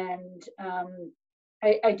 And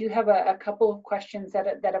I do have a couple of questions that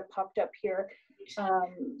have popped up here.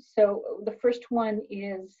 So the first one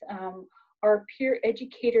is, are peer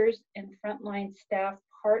educators and frontline staff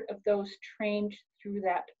part of those trained through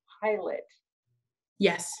that pilot?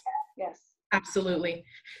 Yes. Yes. Absolutely.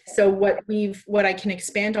 So what I can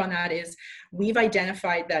expand on that is we've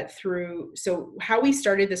identified that so how we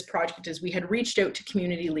started this project is we had reached out to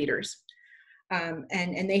community leaders.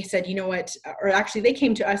 And they said, you know what, or actually they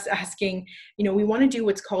came to us asking, you know, we want to do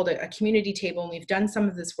what's called a community table. And we've done some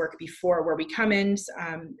of this work before where we come in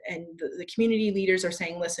and the community leaders are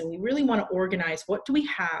saying, listen, we really want to organize, what do we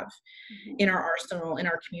have in our arsenal, in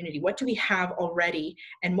our community? What do we have already?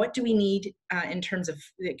 And what do we need in terms of,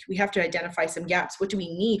 we have to identify some gaps. What do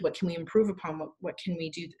we need? What can we improve upon? What can we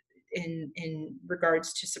do in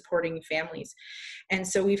regards to supporting families? And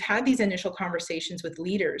so we've had these initial conversations with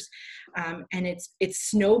leaders, and it's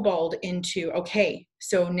snowballed into, okay,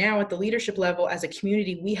 so now at the leadership level as a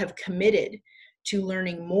community, we have committed to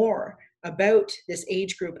learning more about this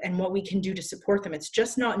age group and what we can do to support them. It's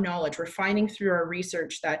just not knowledge. We're finding through our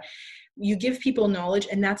research that you give people knowledge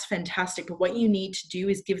and that's fantastic, but what you need to do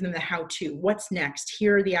is give them the how-to. What's next?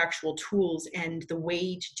 Here are the actual tools and the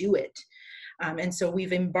way to do it. And so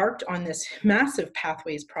we've embarked on this massive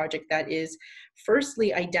pathways project that is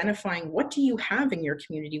firstly identifying what do you have in your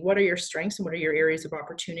community, what are your strengths and what are your areas of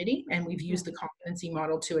opportunity, and we've used the competency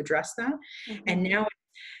model to address that. And now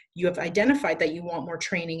you have identified that you want more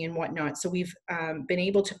training and whatnot. So we've been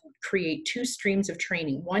able to create 2 streams of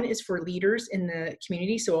training. One is for leaders in the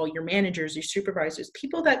community, so all your managers, your supervisors,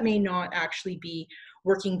 people that may not actually be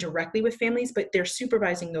working directly with families, but they're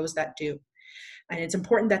supervising those that do. And it's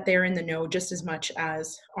important that they're in the know just as much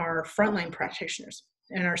as our frontline practitioners.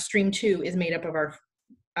 And our stream 2 is made up of our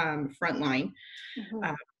frontline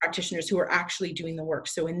practitioners who are actually doing the work.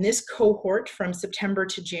 So in this cohort from September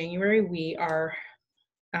to January, we are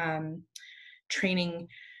training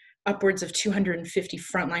upwards of 250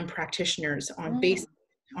 frontline practitioners on basic,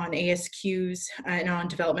 on ASQs and on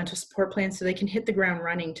developmental support plans, so they can hit the ground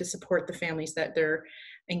running to support the families that they're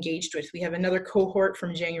engaged with. We have another cohort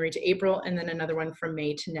from January to April, and then another one from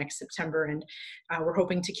May to next September. And we're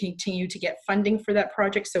hoping to continue to get funding for that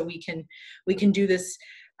project so we can do this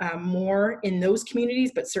more in those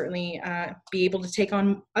communities, but certainly be able to take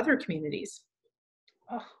on other communities.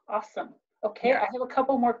 Oh, awesome. Okay, I have a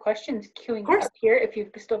couple more questions queuing up here if you've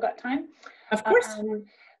still got time. Of course.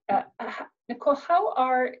 Nicole, how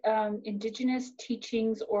are Indigenous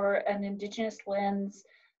teachings or an Indigenous lens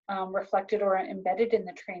reflected or embedded in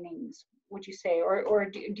the trainings, would you say, or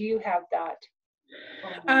do you have that?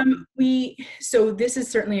 So this is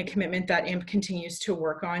certainly a commitment that IMP continues to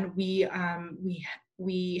work on. We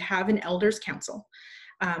have an elders council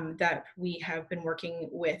that we have been working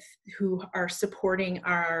with, who are supporting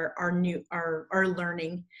our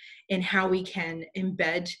learning in how we can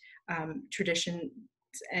embed traditions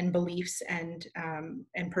and beliefs and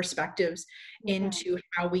perspectives into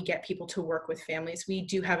how we get people to work with families. We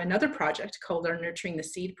do have another project called our Nurturing the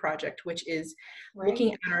Seed project, which is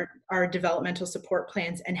looking at our developmental support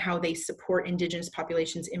plans and how they support Indigenous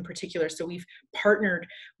populations in particular. So we've partnered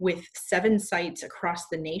with 7 sites across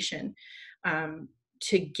the nation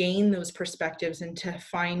to gain those perspectives and to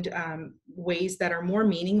find ways that are more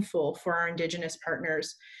meaningful for our Indigenous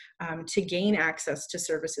partners to gain access to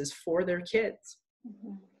services for their kids.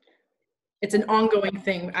 It's an ongoing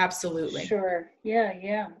thing, absolutely. Sure,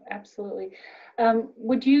 yeah, absolutely.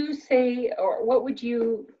 Would you say, or what would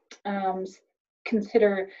you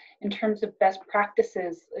consider in terms of best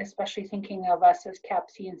practices, especially thinking of us as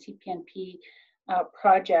CAPC and CPNP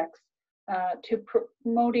projects, to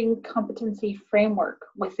promoting competency framework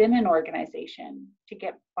within an organization to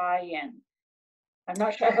get buy-in? I'm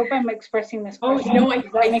not sure, I hope I'm expressing this question. No, I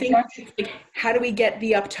think like, how do we get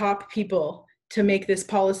the up top people to make this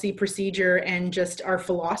policy procedure and just our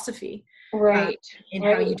philosophy in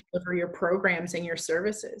how you deliver your programs and your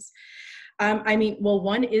services? I mean, well,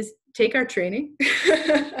 one is take our training,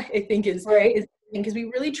 I think is because we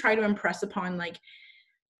really try to impress upon, like,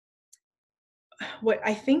 what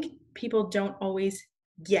I think people don't always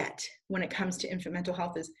get when it comes to infant mental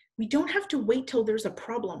health is we don't have to wait till there's a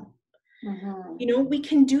problem. You know, we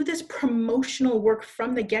can do this promotional work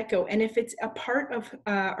from the get-go. And if it's a part of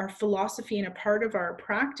our philosophy and a part of our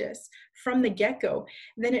practice from the get-go,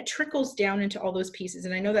 then it trickles down into all those pieces.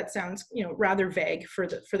 And I know that sounds, you know, rather vague for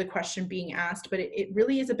the question being asked, but it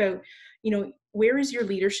really is about, you know, where is your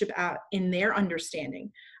leadership at in their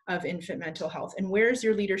understanding of infant mental health, and where's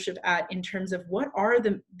your leadership at in terms of what are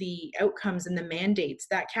the outcomes and the mandates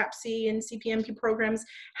that CAPC and CPNP programs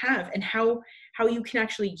have, and how you can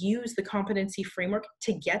actually use the competency framework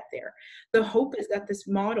to get there. The hope is that this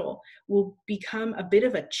model will become a bit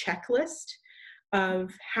of a checklist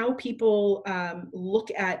of how people look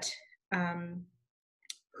at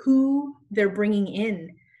who they're bringing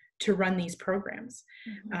in to run these programs.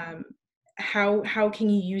 How can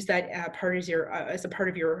you use that as a part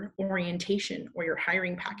of your orientation or your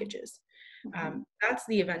hiring packages? That's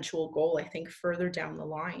the eventual goal, I think, further down the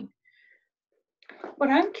line. What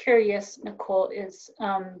I'm curious, Nicole, is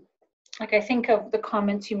like, I think of the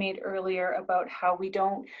comments you made earlier about how we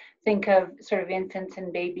don't think of sort of infants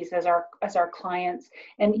and babies as our clients,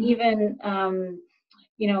 and even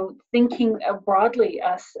you know, thinking broadly,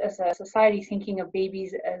 us as a society thinking of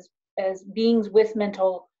babies as beings with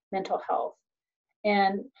mental health.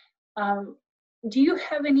 And do you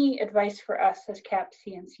have any advice for us as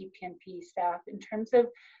CAPC and CPNP staff in terms of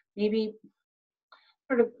maybe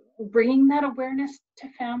sort of bringing that awareness to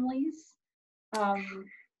families?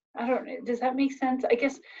 I don't know, does that make sense? I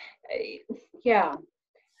guess, yeah.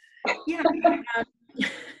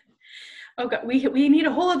 Oh God, we need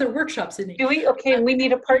a whole other workshop, Sydney. Do we? Okay, and we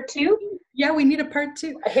need a part 2? Yeah, we need a part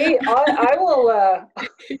 2. Hey, I will,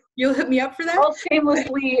 You'll hit me up for that? I'll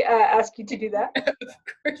shamelessly ask you to do that. Of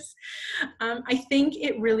course. I think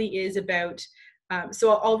it really is about,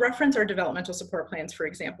 so I'll reference our developmental support plans, for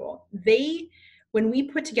example. When we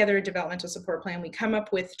put together a developmental support plan, we come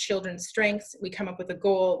up with children's strengths, we come up with a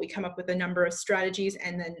goal, we come up with a number of strategies,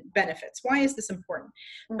 and then benefits. Why is this important?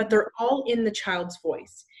 Mm-hmm. But they're all in the child's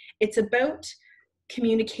voice. It's about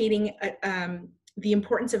communicating the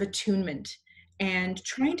importance of attunement and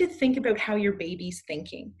trying to think about how your baby's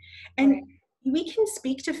thinking. And right. We can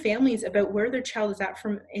speak to families about where their child is at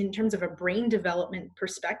in terms of a brain development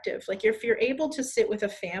perspective. Like if you're able to sit with a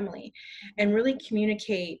family and really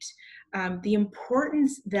communicate the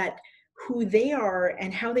importance that who they are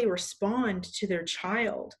and how they respond to their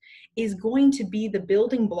child is going to be the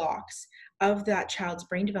building blocks of that child's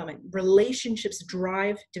brain development. Relationships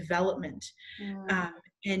drive development,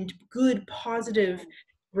 and good, positive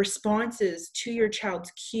responses to your child's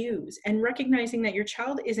cues, and recognizing that your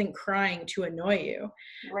child isn't crying to annoy you.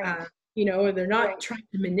 Right. They're not right. trying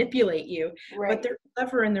to manipulate you, right. but they're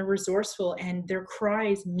clever and they're resourceful and their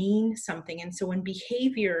cries mean something. And so when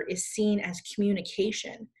behavior is seen as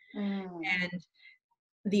communication and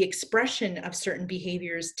the expression of certain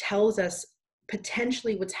behaviors tells us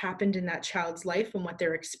potentially what's happened in that child's life and what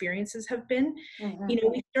their experiences have been,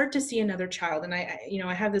 we start to see another child. And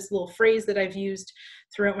I have this little phrase that I've used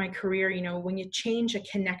throughout my career, when you change a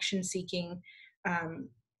connection seeking,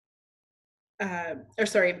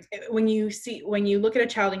 when you look at a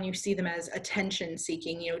child and you see them as attention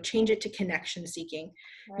seeking, change it to connection seeking.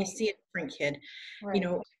 Right. You see a different kid, right.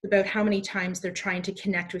 About how many times they're trying to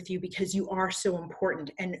connect with you because you are so important,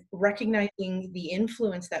 and recognizing the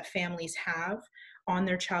influence that families have on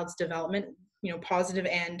their child's development, positive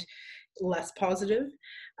and less positive,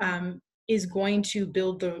 is going to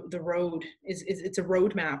build the road. It's a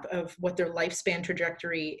roadmap of what their lifespan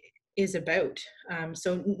trajectory is about.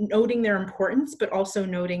 So noting their importance, but also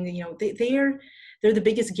noting that they're the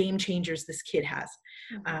biggest game changers this kid has.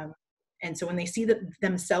 And so when they see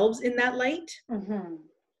themselves in that light,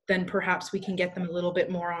 then perhaps we can get them a little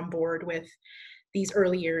bit more on board with these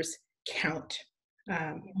early years count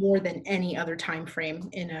more than any other time frame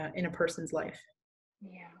in a person's life.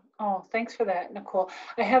 Yeah. Oh, thanks for that, Nicole.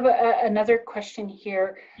 I have another question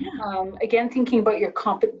here. Yeah. Again, thinking about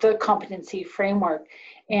the competency framework,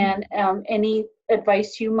 and any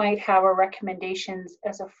advice you might have or recommendations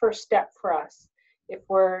as a first step for us if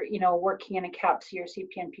we're, working in a CAPC or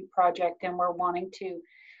CPNP project and we're wanting to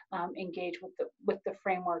engage with the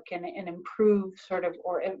framework and improve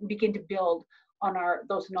or begin to build on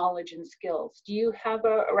those knowledge and skills. Do you have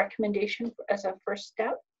a recommendation as a first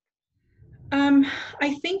step?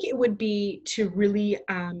 I think it would be to really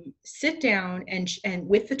sit down and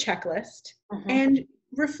with the checklist and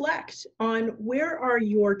reflect on where are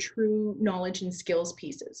your true knowledge and skills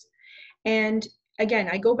pieces. And again,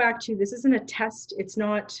 I go back to, this isn't a test. It's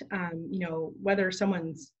not, whether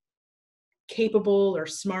someone's capable or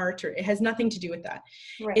smart, or it has nothing to do with that.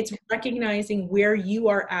 Right. It's recognizing where you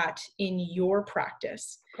are at in your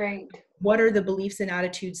practice. Great. What are the beliefs and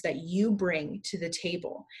attitudes that you bring to the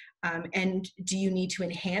table? And do you need to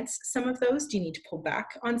enhance some of those? Do you need to pull back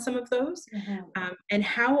on some of those? And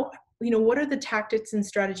how, what are the tactics and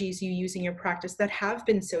strategies you use in your practice that have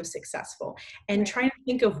been so successful? And trying to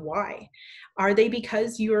think of why. Are they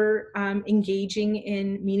because you're engaging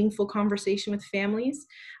in meaningful conversation with families?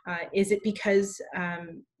 Is it because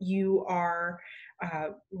you are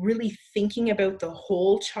really thinking about the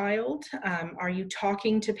whole child? Are you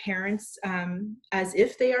talking to parents as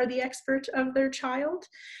if they are the expert of their child?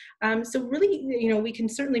 So really, we can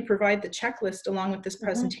certainly provide the checklist along with this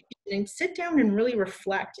presentation and sit down and really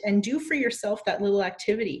reflect and do for yourself that little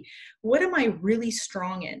activity. What am I really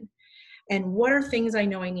strong in? And what are things I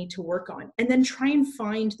know I need to work on? And then try and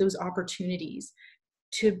find those opportunities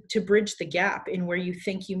to bridge the gap in where you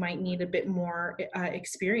think you might need a bit more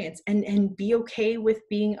experience, and be okay with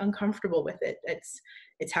being uncomfortable with it.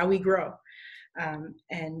 It's how we grow.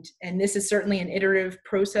 And this is certainly an iterative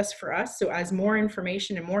process for us. So as more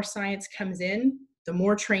information and more science comes in, the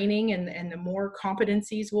more training and the more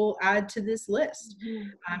competencies we'll add to this list.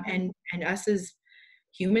 And us as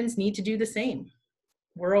humans need to do the same.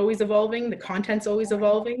 We're always evolving, the content's always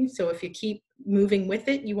evolving. So if you keep moving with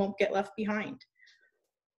it, you won't get left behind.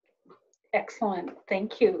 Excellent,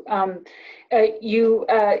 thank you. You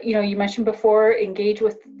mentioned before, engage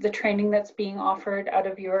with the training that's being offered out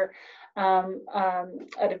of your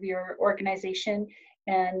organization,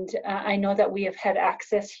 and I know that we have had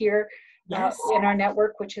access here in our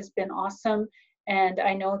network, which has been awesome. And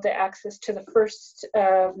I know the access to the first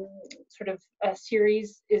sort of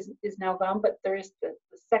series is now gone, but there is the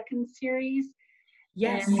second series.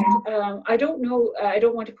 Yes. And I don't know, I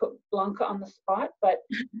don't want to put Blanca on the spot, but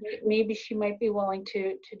maybe she might be willing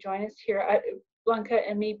to join us here. Blanca,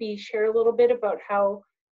 and maybe share a little bit about how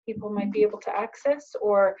people might be able to access,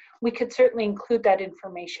 or we could certainly include that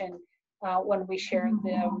information when we share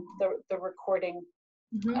the recording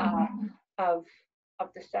of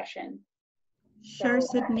the session. Sure,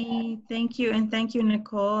 Sydney. Thank you. And thank you,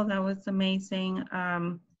 Nicole. That was amazing.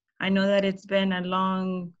 I know that it's been a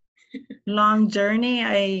long journey.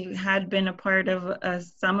 I had been a part of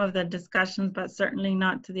some of the discussions, but certainly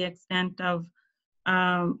not to the extent of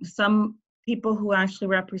some people who actually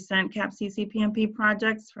represent CAPC CPMP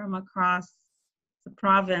projects from across the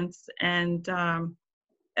province. And,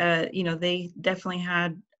 you know, they definitely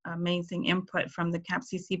had amazing input from the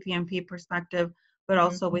CAPC CPMP perspective, but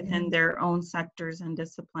also within their own sectors and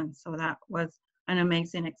disciplines. So that was an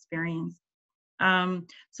amazing experience.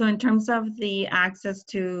 So in terms of the access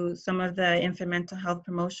to some of the infant mental health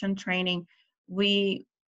promotion training, we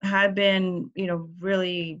had been, you know,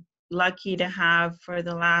 really lucky to have for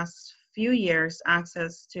the last few years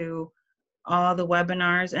access to all the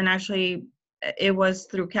webinars. And actually, it was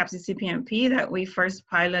through CAPC CPMP that we first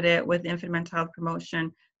piloted with infant mental health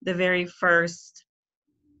promotion, the very first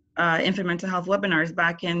infant mental health webinars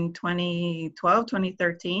back in 2012,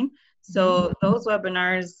 2013. So those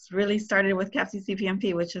webinars really started with CAPC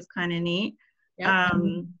CPMP, which is kind of neat. Yep.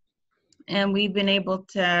 And we've been able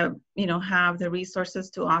to, you know, have the resources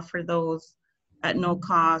to offer those at no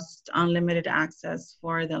cost, unlimited access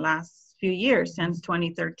for the last few years, since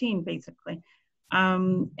 2013, basically.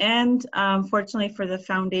 Fortunately for the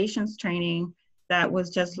foundations training that was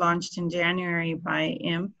just launched in January by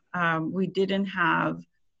IMEHP, we didn't have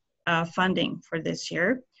funding for this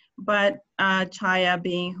year. But Chaya,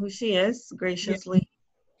 being who she is, graciously,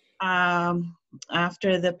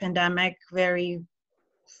 after the pandemic, probably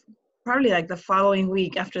like the following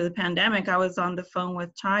week after the pandemic, I was on the phone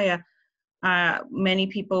with Chaya. Many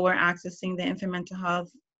people were accessing the infant mental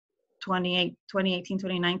health 2018,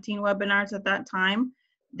 2019 webinars at that time.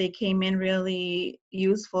 They came in really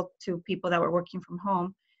useful to people that were working from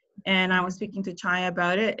home. And I was speaking to Chaya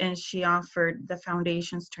about it, and she offered the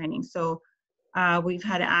foundations training. So we've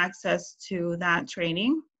had access to that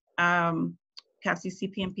training. CAPC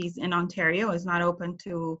CPMPs in Ontario is not open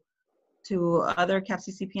to other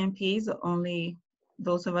CAPC CPMPs, only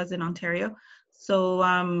those of us in Ontario. So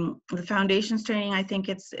the foundations training, I think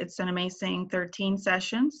it's an amazing 13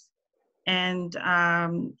 sessions. And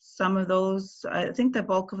some of those, I think the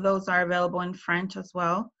bulk of those are available in French as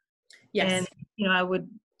well. Yes. And, you know, I would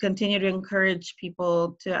continue to encourage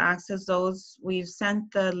people to access those. We've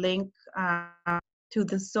sent the link to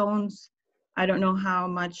the zones. I don't know how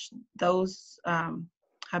much those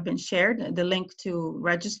have been shared. The link to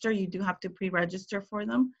register, you do have to pre-register for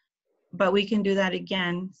them, but we can do that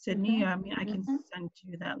again, Sydney. I mean, I can send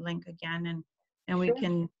you that link again, and we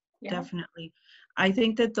can definitely. I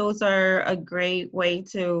think that those are a great way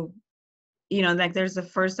to, you know, like there's the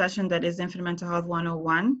first session that is Infant Mental Health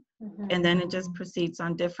 101, and then it just proceeds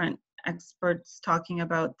on different experts talking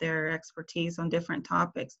about their expertise on different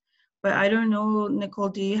topics. But I don't know, Nicole,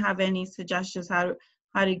 do you have any suggestions how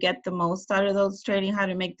to get the most out of those training, how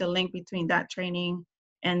to make the link between that training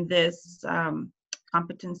and this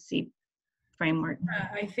competency framework?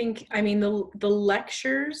 I think, I mean, the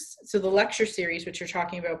lectures, so the lecture series, which you're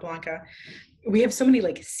talking about, Blanca, we have so many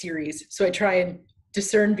like series, so I try and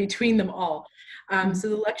discern between them all. So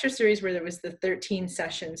the lecture series, where there was the 13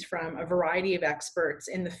 sessions from a variety of experts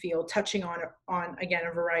in the field, touching on again,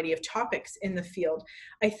 a variety of topics in the field.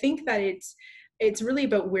 I think that it's really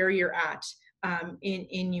about where you're at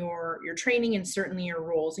in your training and certainly your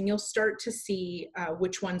roles, and you'll start to see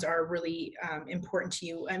which ones are really important to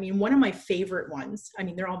you. I mean, one of my favorite ones, I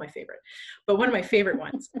mean, they're all my favorite, but one of my favorite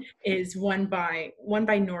ones is one by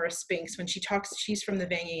Nora Spinks. When she's from the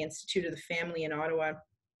Vanier Institute of the Family in Ottawa.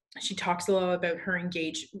 She talks a lot about her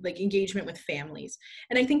engagement with families.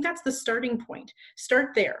 And I think that's the starting point. Start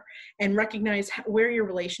there and recognize where your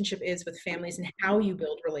relationship is with families and how you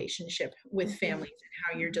build relationship with families and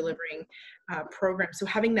how you're delivering programs. So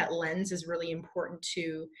having that lens is really important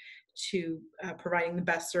to providing the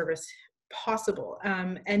best service possible.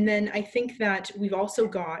 And then I think that we've also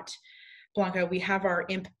got, Blanca, we have our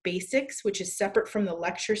IMP Basics, which is separate from the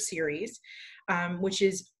lecture series, which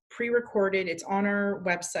is pre-recorded. It's on our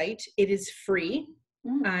website. It is free.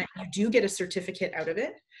 You do get a certificate out of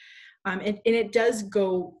it. And it does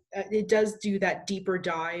do that deeper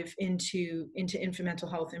dive into infant mental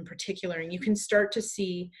health in particular. And you can start to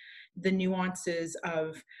see the nuances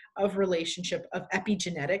of relationship, of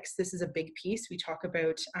epigenetics. This is a big piece. We talk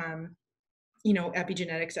about,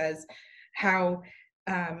 epigenetics as how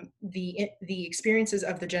the experiences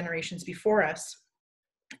of the generations before us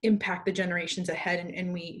impact the generations ahead.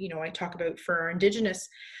 And we, I talk about for our Indigenous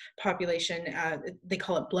population, they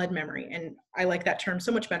call it blood memory. And I like that term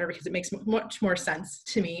so much better because it makes much more sense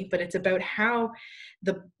to me, but it's about how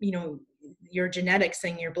your genetics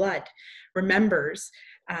and your blood remembers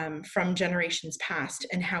from generations past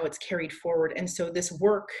and how it's carried forward. And so this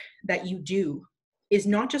work that you do is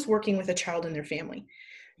not just working with a child and their family.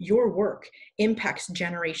 Your work impacts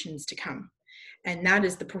generations to come. And that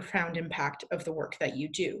is the profound impact of the work that you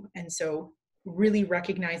do. And so really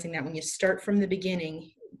recognizing that when you start from the beginning,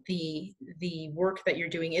 the work that you're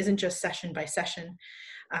doing isn't just session by session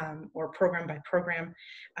or program by program.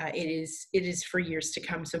 It is for years to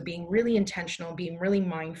come. So being really intentional, being really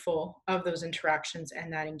mindful of those interactions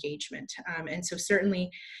and that engagement. And so certainly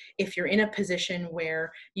if you're in a position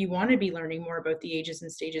where you want to be learning more about the ages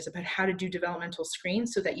and stages, about how to do developmental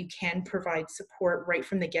screens so that you can provide support right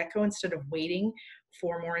from the get-go instead of waiting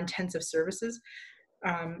for more intensive services,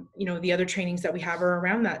 the other trainings that we have are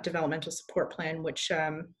around that developmental support plan, which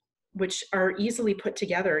are easily put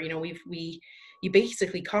together. You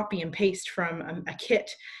basically copy and paste from a kit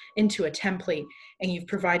into a template, and you've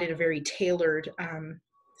provided a very tailored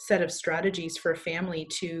set of strategies for a family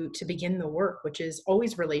to begin the work, which is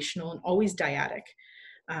always relational and always dyadic,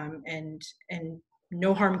 and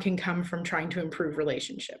no harm can come from trying to improve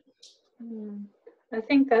relationship. I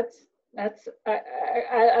think that's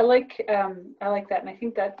I like that, and I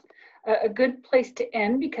think that's a good place to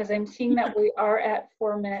end, because I'm seeing that we are at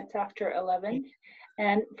 4 minutes after 11.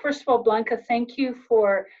 And first of all, Blanca, thank you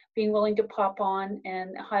for being willing to pop on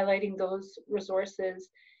and highlighting those resources,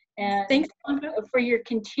 and thanks, Blanca, for your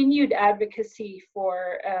continued advocacy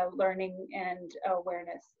for learning and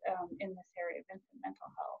awareness in this area of infant mental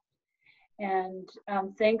health.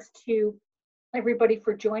 And thanks to everybody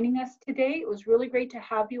for joining us today. It was really great to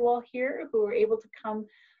have you all here who were able to come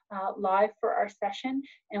live for our session,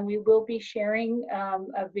 and we will be sharing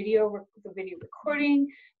the video recording.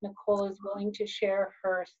 Nicole is willing to share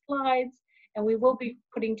her slides, and we will be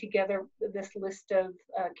putting together this list of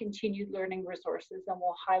continued learning resources, and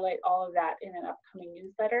we'll highlight all of that in an upcoming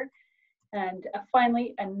newsletter. And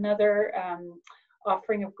finally, another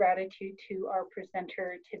offering of gratitude to our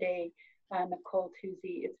presenter today, Nicole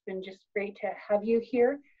Tuzi. It's been just great to have you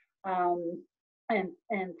here, and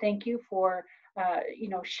thank you for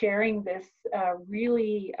sharing this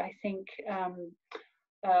really, I think,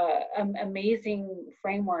 amazing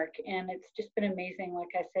framework. And it's just been amazing,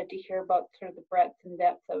 like I said, to hear about sort of the breadth and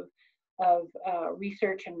depth of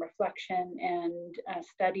research and reflection and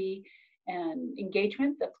study and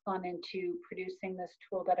engagement that's gone into producing this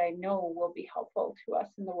tool that I know will be helpful to us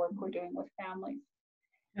in the work we're doing with families.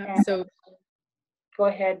 So go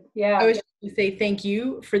ahead. Yeah. I was just going to say thank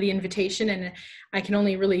you for the invitation, and I can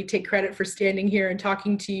only really take credit for standing here and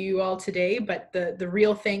talking to you all today, but the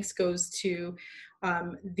real thanks goes to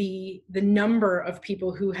the number of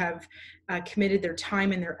people who have committed their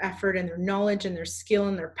time and their effort and their knowledge and their skill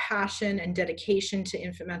and their passion and dedication to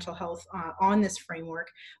infant mental health on this framework,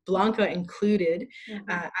 Blanca included.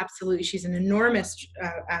 Absolutely, she's an enormous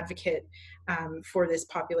advocate for this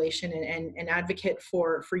population and advocate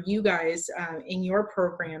for you guys in your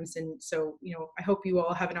programs. And so, I hope you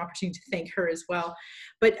all have an opportunity to thank her as well.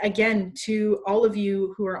 But again, to all of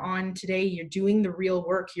you who are on today, you're doing the real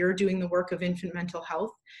work. You're doing the work of infant mental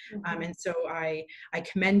health. And so I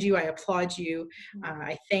commend you. I applaud you.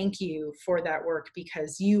 I thank you for that work,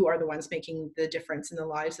 because you are the ones making the difference in the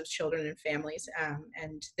lives of children and families,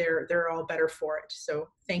 and they're all better for it. So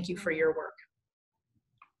thank you for your work.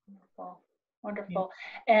 Wonderful.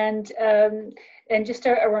 And just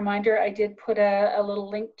a reminder, I did put a little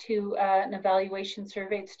link to an evaluation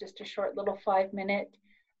survey. It's just a short little 5-minute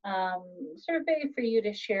survey for you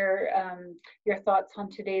to share your thoughts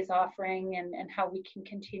on today's offering and how we can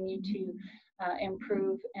continue to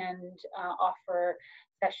improve and offer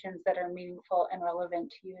sessions that are meaningful and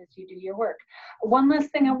relevant to you as you do your work. One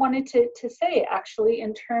last thing I wanted to say, actually,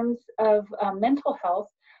 in terms of mental health,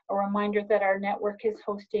 a reminder that our network is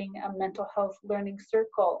hosting a mental health learning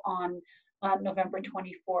circle on November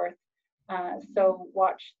 24th. So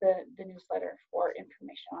watch the newsletter for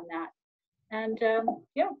information on that. And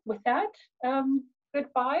with that,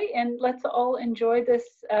 goodbye, and let's all enjoy this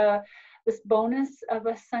this bonus of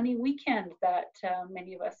a sunny weekend that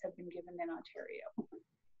many of us have been given in Ontario.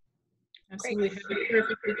 Absolutely. Have a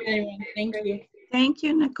terrific weekend, everyone. Thank you. Thank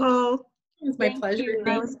you, Nicole. It was my pleasure.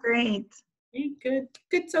 That was great.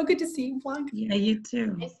 Good. So good to see you, Blanca. Yeah, you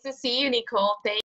too. Nice to see you, Nicole. Thank